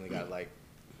 we only got like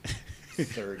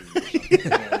 30 or something, you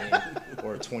know what I mean?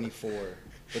 Or 24.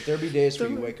 But there'll be days where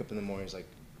you wake up in the morning, it's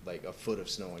like a foot of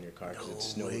snow on your car because it's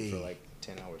snowed for like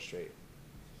 10 hours straight.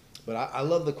 But I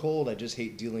love the cold. I just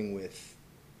hate dealing with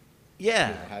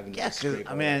having to scrape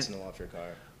all that snow off your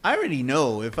car. I already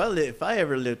know if I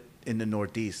ever lived in the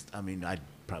Northeast, I mean, I'd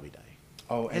probably die.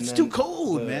 Oh, and it's too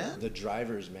cold, man. The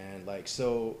drivers, man, like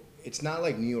so. It's not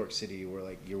like New York City where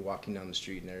like you're walking down the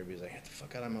street and everybody's like, "Get the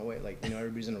fuck out of my way!" Like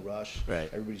everybody's in a rush. Right.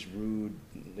 Everybody's rude.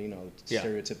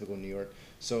 Stereotypical New York.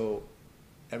 So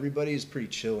everybody's pretty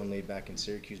chill and laid back in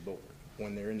Syracuse, but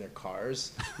when they're in their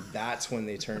cars, that's when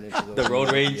they turn into those the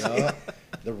road rage. Yeah,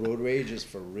 the road rage is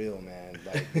for real, man.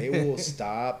 Like they will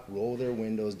stop, roll their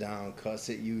windows down,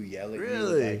 cuss at you, yell at you,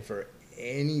 like for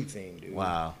anything, dude.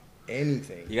 Wow.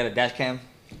 Anything. You got a dash cam?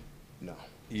 No.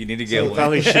 You need to get one.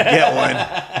 Probably should get one.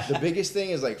 The biggest thing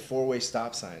is like 4-way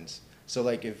stop signs. So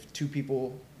like if 2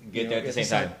 people get there at the same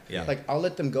time, like I'll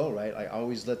let them go, right? I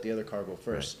always let the other car go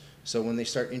first. Right. So when they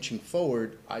start inching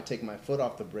forward, I take my foot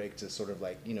off the brake to sort of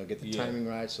like get the timing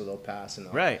right, so they'll pass and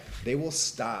they will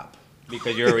stop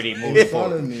because you're already moving in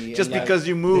front of me. Just and, because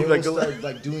you move, they will start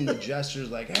like doing the gestures,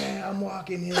 like "Hey, I'm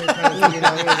walking here," kind of thing.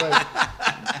 It's like,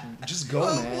 just go,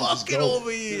 man. Just go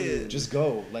over here. Just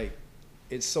go, like.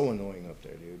 It's so annoying up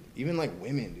there, dude. Even like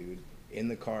women, dude, in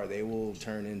the car, they will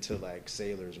turn into like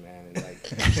sailors, man, and like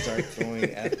start throwing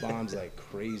F-bombs like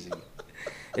crazy.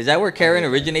 Is that where Karen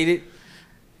originated?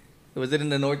 Was it in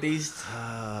the Northeast?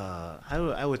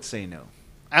 I would say no.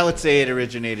 I would say it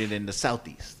originated in the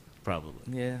Southeast, probably.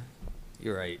 Yeah,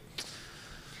 you're right.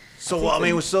 So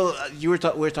we were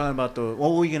talking about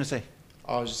what were you gonna say?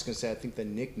 I was just gonna say I think the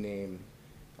nickname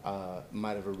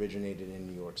might have originated in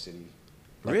New York City.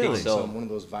 Really? So one of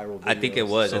those viral videos. I think it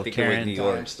was. So I think Karen, it was New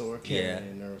York. Dime store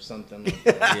Karen or something like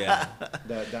that. Yeah.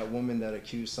 That woman that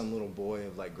accused some little boy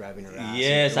of like grabbing her ass.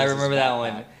 Yes, I remember that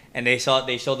one. And they showed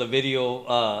the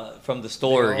video from the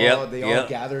store. They all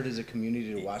gathered as a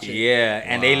community to watch it. Yeah,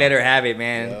 and they let her have it,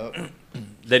 man. Yep.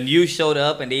 The news showed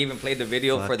up, and they even played the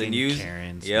video for the news.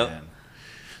 Karens, yep. Man.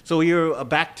 So you're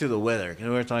back to the weather. We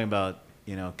were talking about,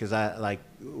 because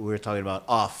we were talking about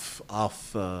off.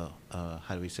 How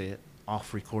do we say it?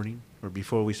 Off recording or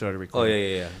before we started recording. Oh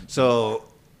yeah. So,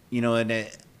 and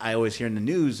I always hear in the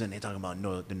news and they talk about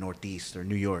the Northeast or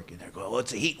New York and they're going, "Oh,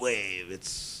 it's a heat wave.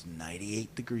 It's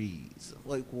 98 degrees." I'm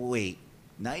like, wait,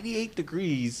 98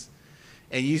 degrees?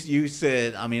 And you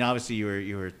said, I mean, obviously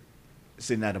you were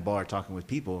sitting at a bar talking with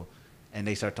people, and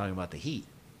they start talking about the heat.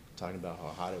 Talking about how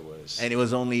hot it was. And it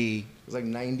was like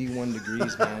 91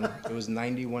 degrees, man. It was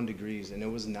 91 degrees, and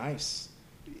it was nice.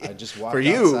 I just walked for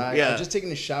you, outside. yeah. I was just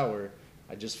taking a shower.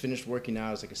 I just finished working out.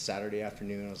 It was like a Saturday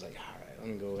afternoon. I was like, all right, I'm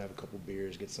going to go have a couple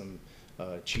beers, get some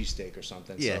cheesesteak or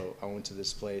something. Yeah. So I went to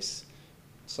this place.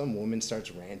 Some woman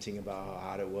starts ranting about how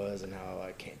hot it was and how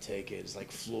I can't take it. It's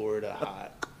like Florida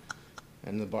hot.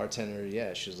 And the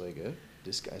bartender, she's like,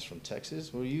 this guy's from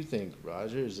Texas? What do you think,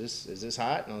 Roger? Is this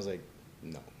hot? And I was like,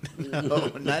 no.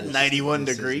 no, not 91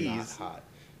 this degrees. Is not hot.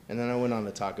 And then I went on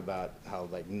to talk about how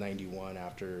like 91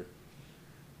 after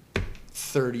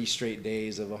 30 straight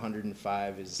days of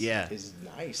 105 is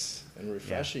nice and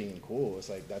refreshing and cool. It's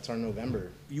like that's our November.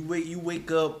 You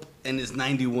wake up and it's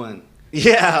 91.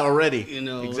 Yeah, already. You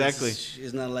know, exactly.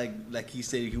 It's not like he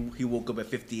said he woke up at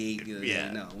 58. You know,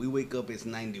 yeah. No, we wake up it's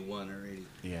 91 already.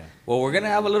 Yeah. Well, we're gonna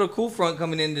have a little cool front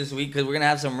coming in this week because we're gonna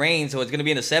have some rain, so it's gonna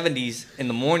be in the 70s in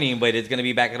the morning, but it's gonna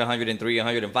be back at 103,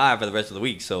 105 for the rest of the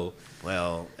week. So.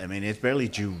 Well, I mean, it's barely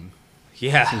June.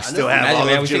 Yeah, we still have all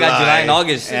man, of we still got July and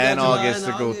August. And August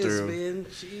to go through. Man.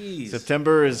 Jeez.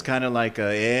 September is kind of like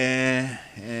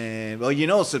well, you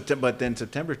know, September, but then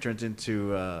September turns into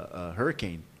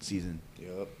hurricane season.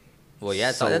 Yep. Well,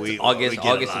 yeah, So that's August,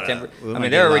 September. I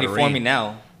mean, they're already forming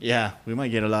now. Yeah, we might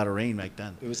get a lot of rain back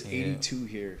then. It was 82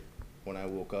 here when I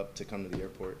woke up to come to the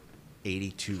airport.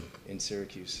 82 in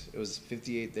Syracuse. It was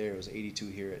 58 there. It was 82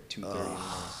 here at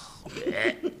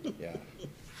 2:30 Yeah.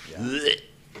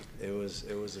 It was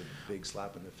a big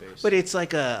slap in the face. But it's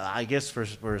like I guess for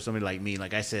somebody like me,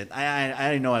 like I said,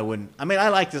 I know I wouldn't. I mean, I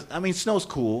like this. I mean, snow's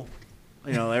cool.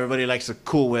 You know, everybody likes the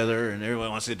cool weather, and everybody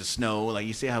wants it to snow. Like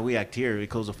you see how we act here. We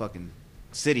close the fucking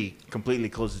city, completely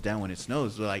closes down when it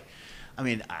snows. So like, I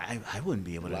mean, I wouldn't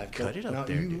be able to cut it up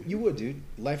there. You would, dude.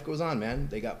 Life goes on, man.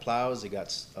 They got plows. They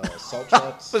got salt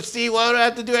trucks. But see, why would I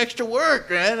have to do extra work,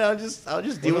 man? I'll just deal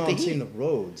with the I'm heat. seeing the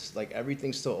roads. Like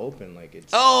everything's still open. Like it's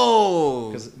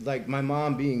because like my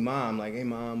mom being mom, like, hey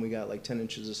mom, we got like 10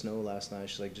 inches of snow last night.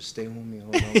 She's like, just stay home, you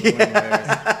hold on.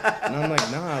 And I'm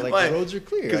like, nah, like the roads are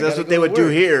clear. Because that's what they would do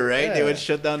here, right? Yeah. They would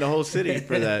shut down the whole city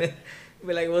for that.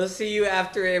 Be like, we'll see you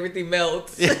after everything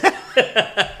melts.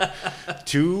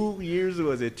 2 years,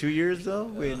 was it 2 years though?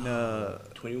 When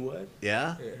 21?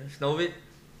 Yeah. Snowvid.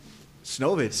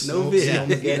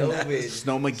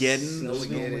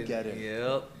 Snowmageddon.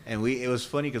 Yep. And it was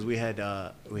funny because we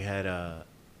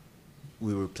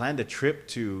were planned a trip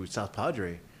to South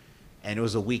Padre, and it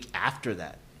was a week after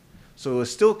that, so it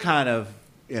was still kind of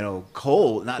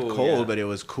cold, not cold, but it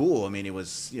was cool. I mean, it was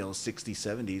 60s,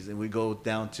 70s, and we go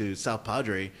down to South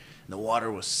Padre, and the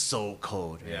water was so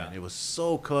cold. Man. Yeah, it was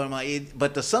so cold. I'm like,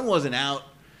 but the sun wasn't out.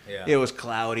 Yeah, it was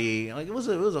cloudy. Like it was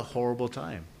a horrible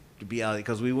time to be out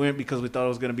because we went because we thought it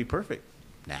was gonna be perfect.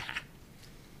 Nah,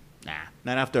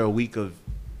 not after a week of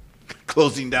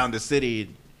closing down the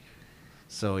city.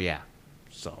 So yeah,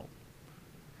 so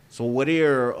what are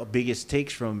your biggest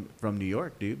takes from New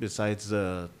York, dude? Besides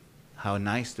how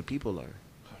nice the people are.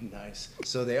 Nice.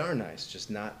 So they are nice, just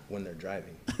not when they're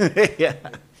driving. Yeah.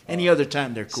 Any other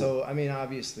time they're cool. So I mean,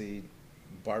 obviously,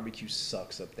 barbecue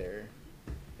sucks up there.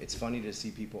 It's funny to see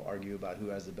people argue about who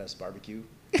has the best barbecue.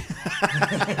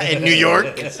 In New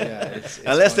York? It's Unless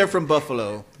funny. they're from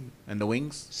Buffalo. And the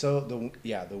wings? So the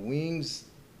wings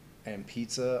and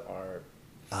pizza are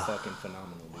fucking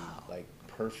phenomenal, dude. Wow. Like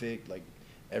perfect. Like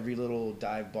every little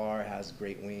dive bar has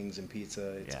great wings and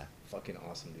pizza. It's fucking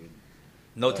awesome, dude.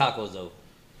 No tacos though.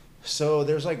 So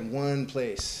there's like one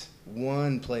place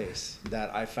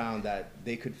that I found that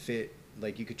they could fit.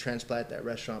 Like you could transplant that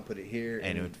restaurant, put it here,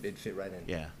 and it'd fit right in.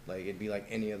 Yeah. Like it'd be like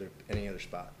any other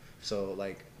spot. So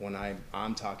like when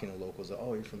I'm talking to locals,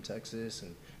 oh, you're from Texas,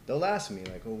 and they'll ask me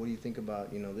like, oh, what do you think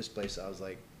about this place? I was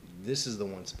like, this is the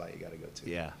one spot you got to go to.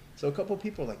 Yeah. So a couple of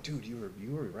people are like, dude, you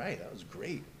were right. That was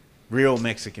great. Real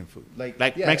Mexican food. Like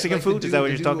Mexican food? Is that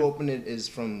what you're talking? The dude who opened it is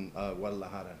from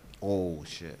Guadalajara. Oh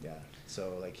shit. Yeah.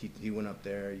 So like he went up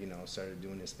there, started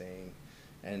doing his thing,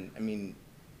 and I mean,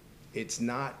 it's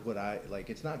not what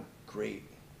it's not great,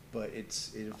 but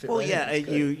it'll fit. Well, right yeah,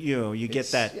 in. you get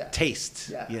that taste.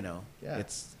 Yeah. Yeah.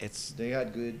 It's. They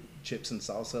got good chips and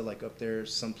salsa. Like up there,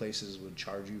 some places would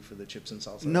charge you for the chips and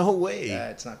salsa. No way.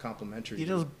 Yeah, it's not complimentary. You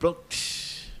just broke.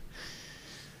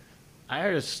 I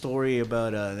heard a story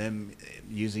about them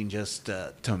using just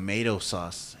tomato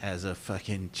sauce as a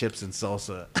fucking chips and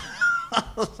salsa. I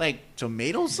was like,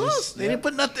 tomato sauce? They didn't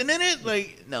put nothing in it?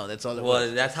 Like, no, that's all it was.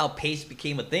 Well, that's how paste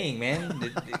became a thing,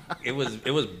 man. It was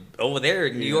over there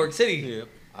in New York City. Yeah.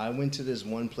 I went to this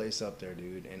one place up there,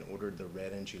 dude, and ordered the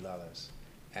red enchiladas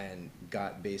and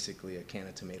got basically a can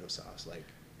of tomato sauce. Like,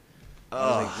 I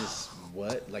was like, this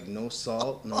what? Like no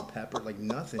salt, no pepper, like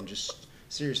nothing. Just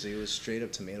seriously, it was straight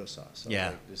up tomato sauce. I was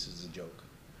like, this is a joke.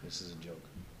 This is a joke.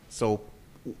 So,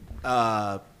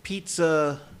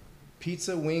 pizza,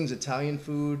 wings, Italian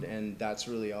food, and that's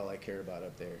really all I care about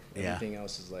up there. Everything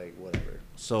else is like whatever.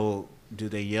 So, do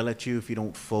they yell at you if you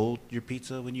don't fold your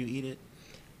pizza when you eat it?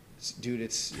 Dude,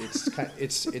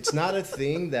 it's not a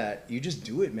thing that you just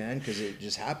do it, man, because it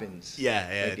just happens. Yeah,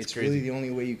 like, it's crazy. Really the only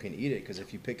way you can eat it, because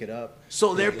if you pick it up,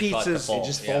 so their pizzas, it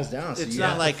just falls down. So it's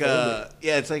not like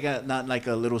it's like not like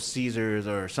a Little Caesars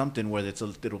or something where it's a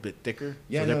little bit thicker.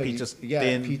 Yeah, so no, their pizza's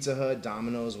thin. Pizza Hut,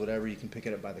 Domino's, whatever, you can pick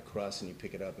it up by the crust and you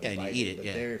pick it up and you eat it.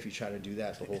 But there, if you try to do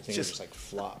that, the whole thing is just like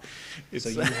flop. So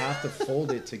like, you have to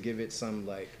fold it to give it some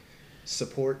like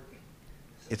support.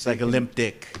 It's like a limp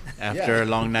dick after a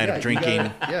long night of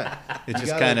drinking. It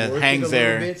just kind of hangs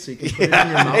there. Bit so you can put it in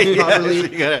your mouth properly.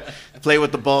 You gotta play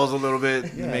with the balls a little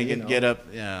bit, make it get up.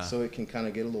 Yeah. So it can kind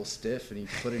of get a little stiff, and you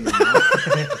put it in your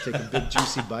mouth, take a big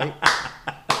juicy bite.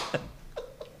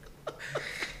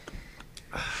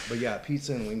 But yeah,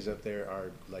 pizza and wings up there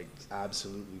are like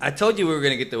absolutely. I told you we were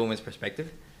gonna get the woman's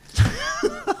perspective.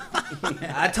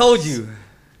 I told you.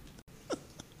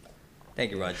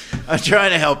 Thank you, Roger. I'm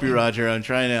trying to help you, Roger. I'm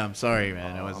sorry,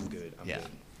 man. I'm good. I'm good.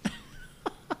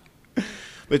 But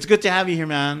it's good to have you here,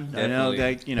 man. Definitely. I know,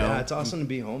 like, Yeah, it's awesome to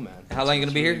be home, man. How long you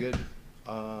gonna be really here? Good.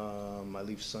 I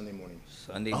leave Sunday morning.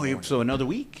 Sunday morning. So another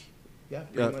week? Yeah,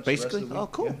 pretty much basically. The rest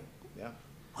of the week. Oh, cool. Yeah.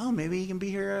 Well, maybe he can be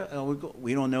here.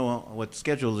 We don't know what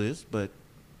schedule is, but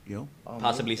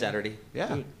Possibly Saturday.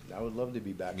 Yeah. Dude, I would love to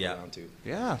be back around too.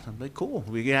 Yeah, that'd be cool.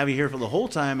 We can have you here for the whole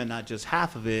time and not just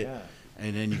half of it. Yeah.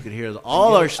 And then you could hear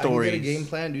all our stories. I can get a game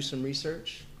plan, do some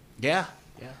research. Yeah.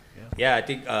 Yeah, I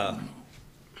think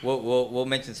we'll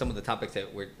mention some of the topics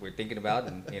that we're thinking about,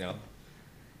 and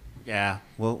Yeah,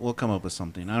 we'll come up with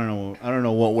something. I don't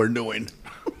know what we're doing.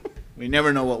 We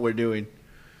never know what we're doing.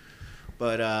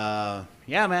 But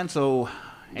yeah, man. So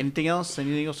anything else?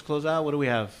 Anything else to close out? What do we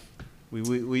have?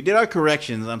 We did our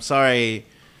corrections. I'm sorry.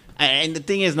 And the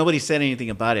thing is, nobody said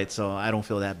anything about it, so I don't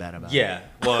feel that bad about it. Yeah,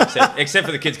 well, except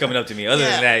for the kids coming up to me. Other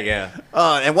than that, yeah.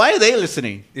 And why are they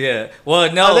listening? Yeah.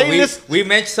 Well, no,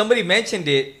 somebody mentioned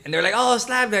it, and they're like, "Oh,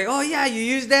 Slab," like, "Oh yeah, you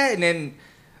used that," and then,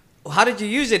 well, how did you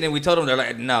use it? And we told them, they're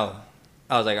like, "No."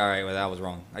 I was like, "All right, well, that was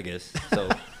wrong, I guess." So,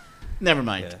 never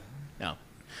mind. Yeah. No,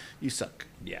 you suck.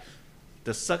 Yeah.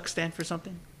 Does suck stand for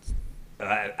something?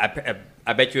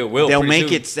 I bet you it will. They'll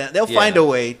make it. They'll find a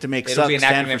way to make suck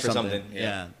stand for something.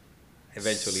 Yeah.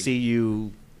 Eventually. See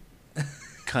you,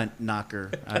 cunt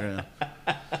knocker. I don't know.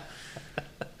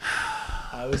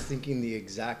 I was thinking the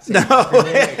exact same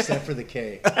acronym except for the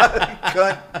K.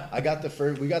 Cunt.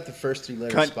 We got the first 3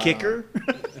 letters. Cunt kicker.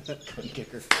 Cunt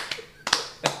kicker.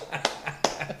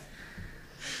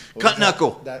 Cunt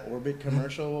knuckle. That Orbit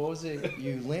commercial. What was it?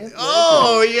 You lint?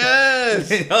 Oh yes.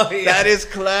 Oh, yeah. That is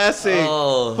classic.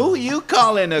 Oh. Who you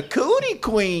calling a cootie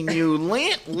queen? You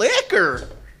lint liquor.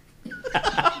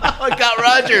 I got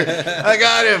Roger. I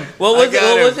got him. What was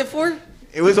it for?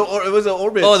 It was an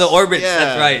Orbit. Oh, the Orbits. Yeah.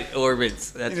 That's right.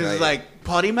 Orbits. That's right. It was like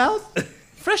potty mouth.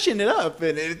 Freshen it up,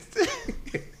 and it's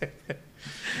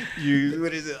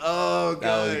what is it? Oh god.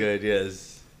 That was good.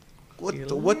 Yes.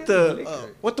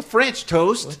 What the French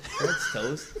toast? French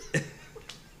toast.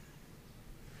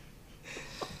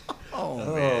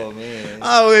 Oh man.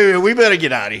 Oh wait, we better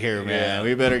get out of here, man. Yeah.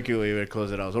 We better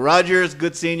close it out. So Roger, it's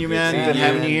good seeing you, man. Good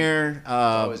having you here.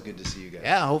 Always good to see you guys.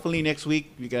 Yeah, hopefully next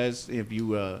week, you guys, if you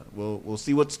we'll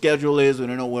see what schedule is. We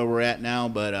don't know where we're at now,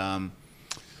 but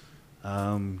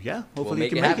yeah, hopefully you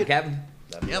can make it. Captain.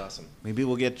 That'd be awesome. Maybe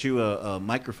we'll get you a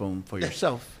microphone for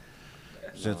yourself.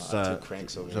 Since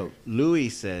cranks over so Louis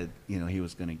said, he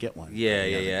was gonna get one.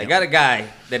 Yeah. I got a guy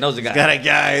that knows a guy. Got a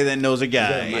guy that knows a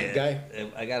guy. You got a mic guy?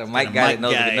 I got a mic guy that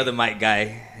knows another mic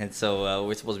guy, and so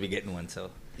we're supposed to be getting one.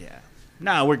 So yeah,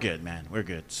 no, we're good, man. We're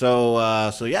good. So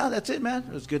yeah, that's it, man.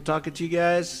 It was good talking to you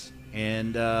guys,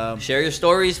 and share your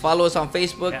stories. Follow us on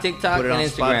Facebook, TikTok, put it and on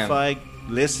Instagram. Spotify.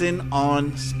 Listen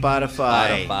on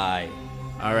Spotify.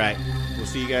 All right, we'll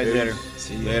see you guys later.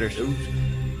 See you later.